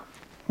talk,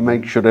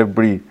 make sure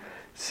everybody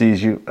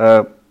sees you.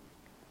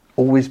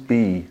 Always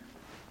be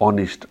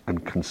honest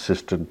and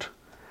consistent,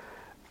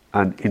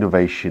 and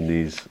innovation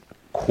is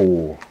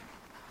core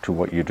to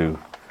what you do.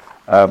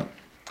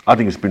 I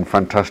think it's been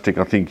fantastic.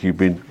 I think you've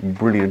been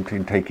brilliant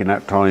in taking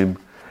that time.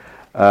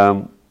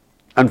 And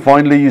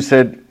finally, you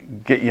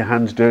said, get your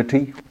hands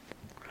dirty,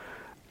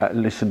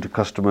 listen to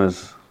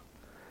customers.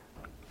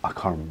 I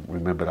can't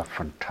remember that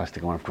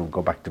fantastic. I have to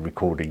go back to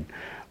recording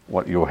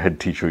what your head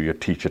teacher or your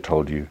teacher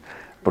told you,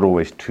 but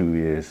always 2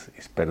 ears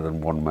is better than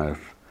one mouth.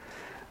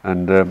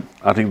 And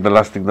I think the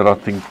last thing that I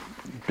think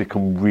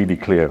become really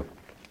clear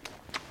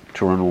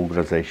to run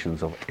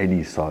organizations of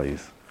any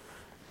size,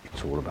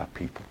 it's all about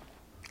people.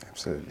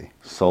 Absolutely.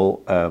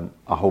 So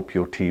I hope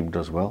your team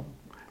does well,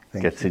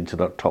 gets into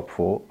that top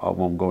 4. I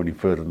won't go any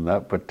further than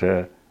that, but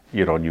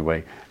you're on your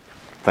way.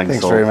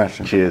 Thanks very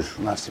much. Cheers.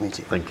 Nice to meet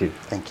you. Thank you.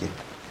 Thank you.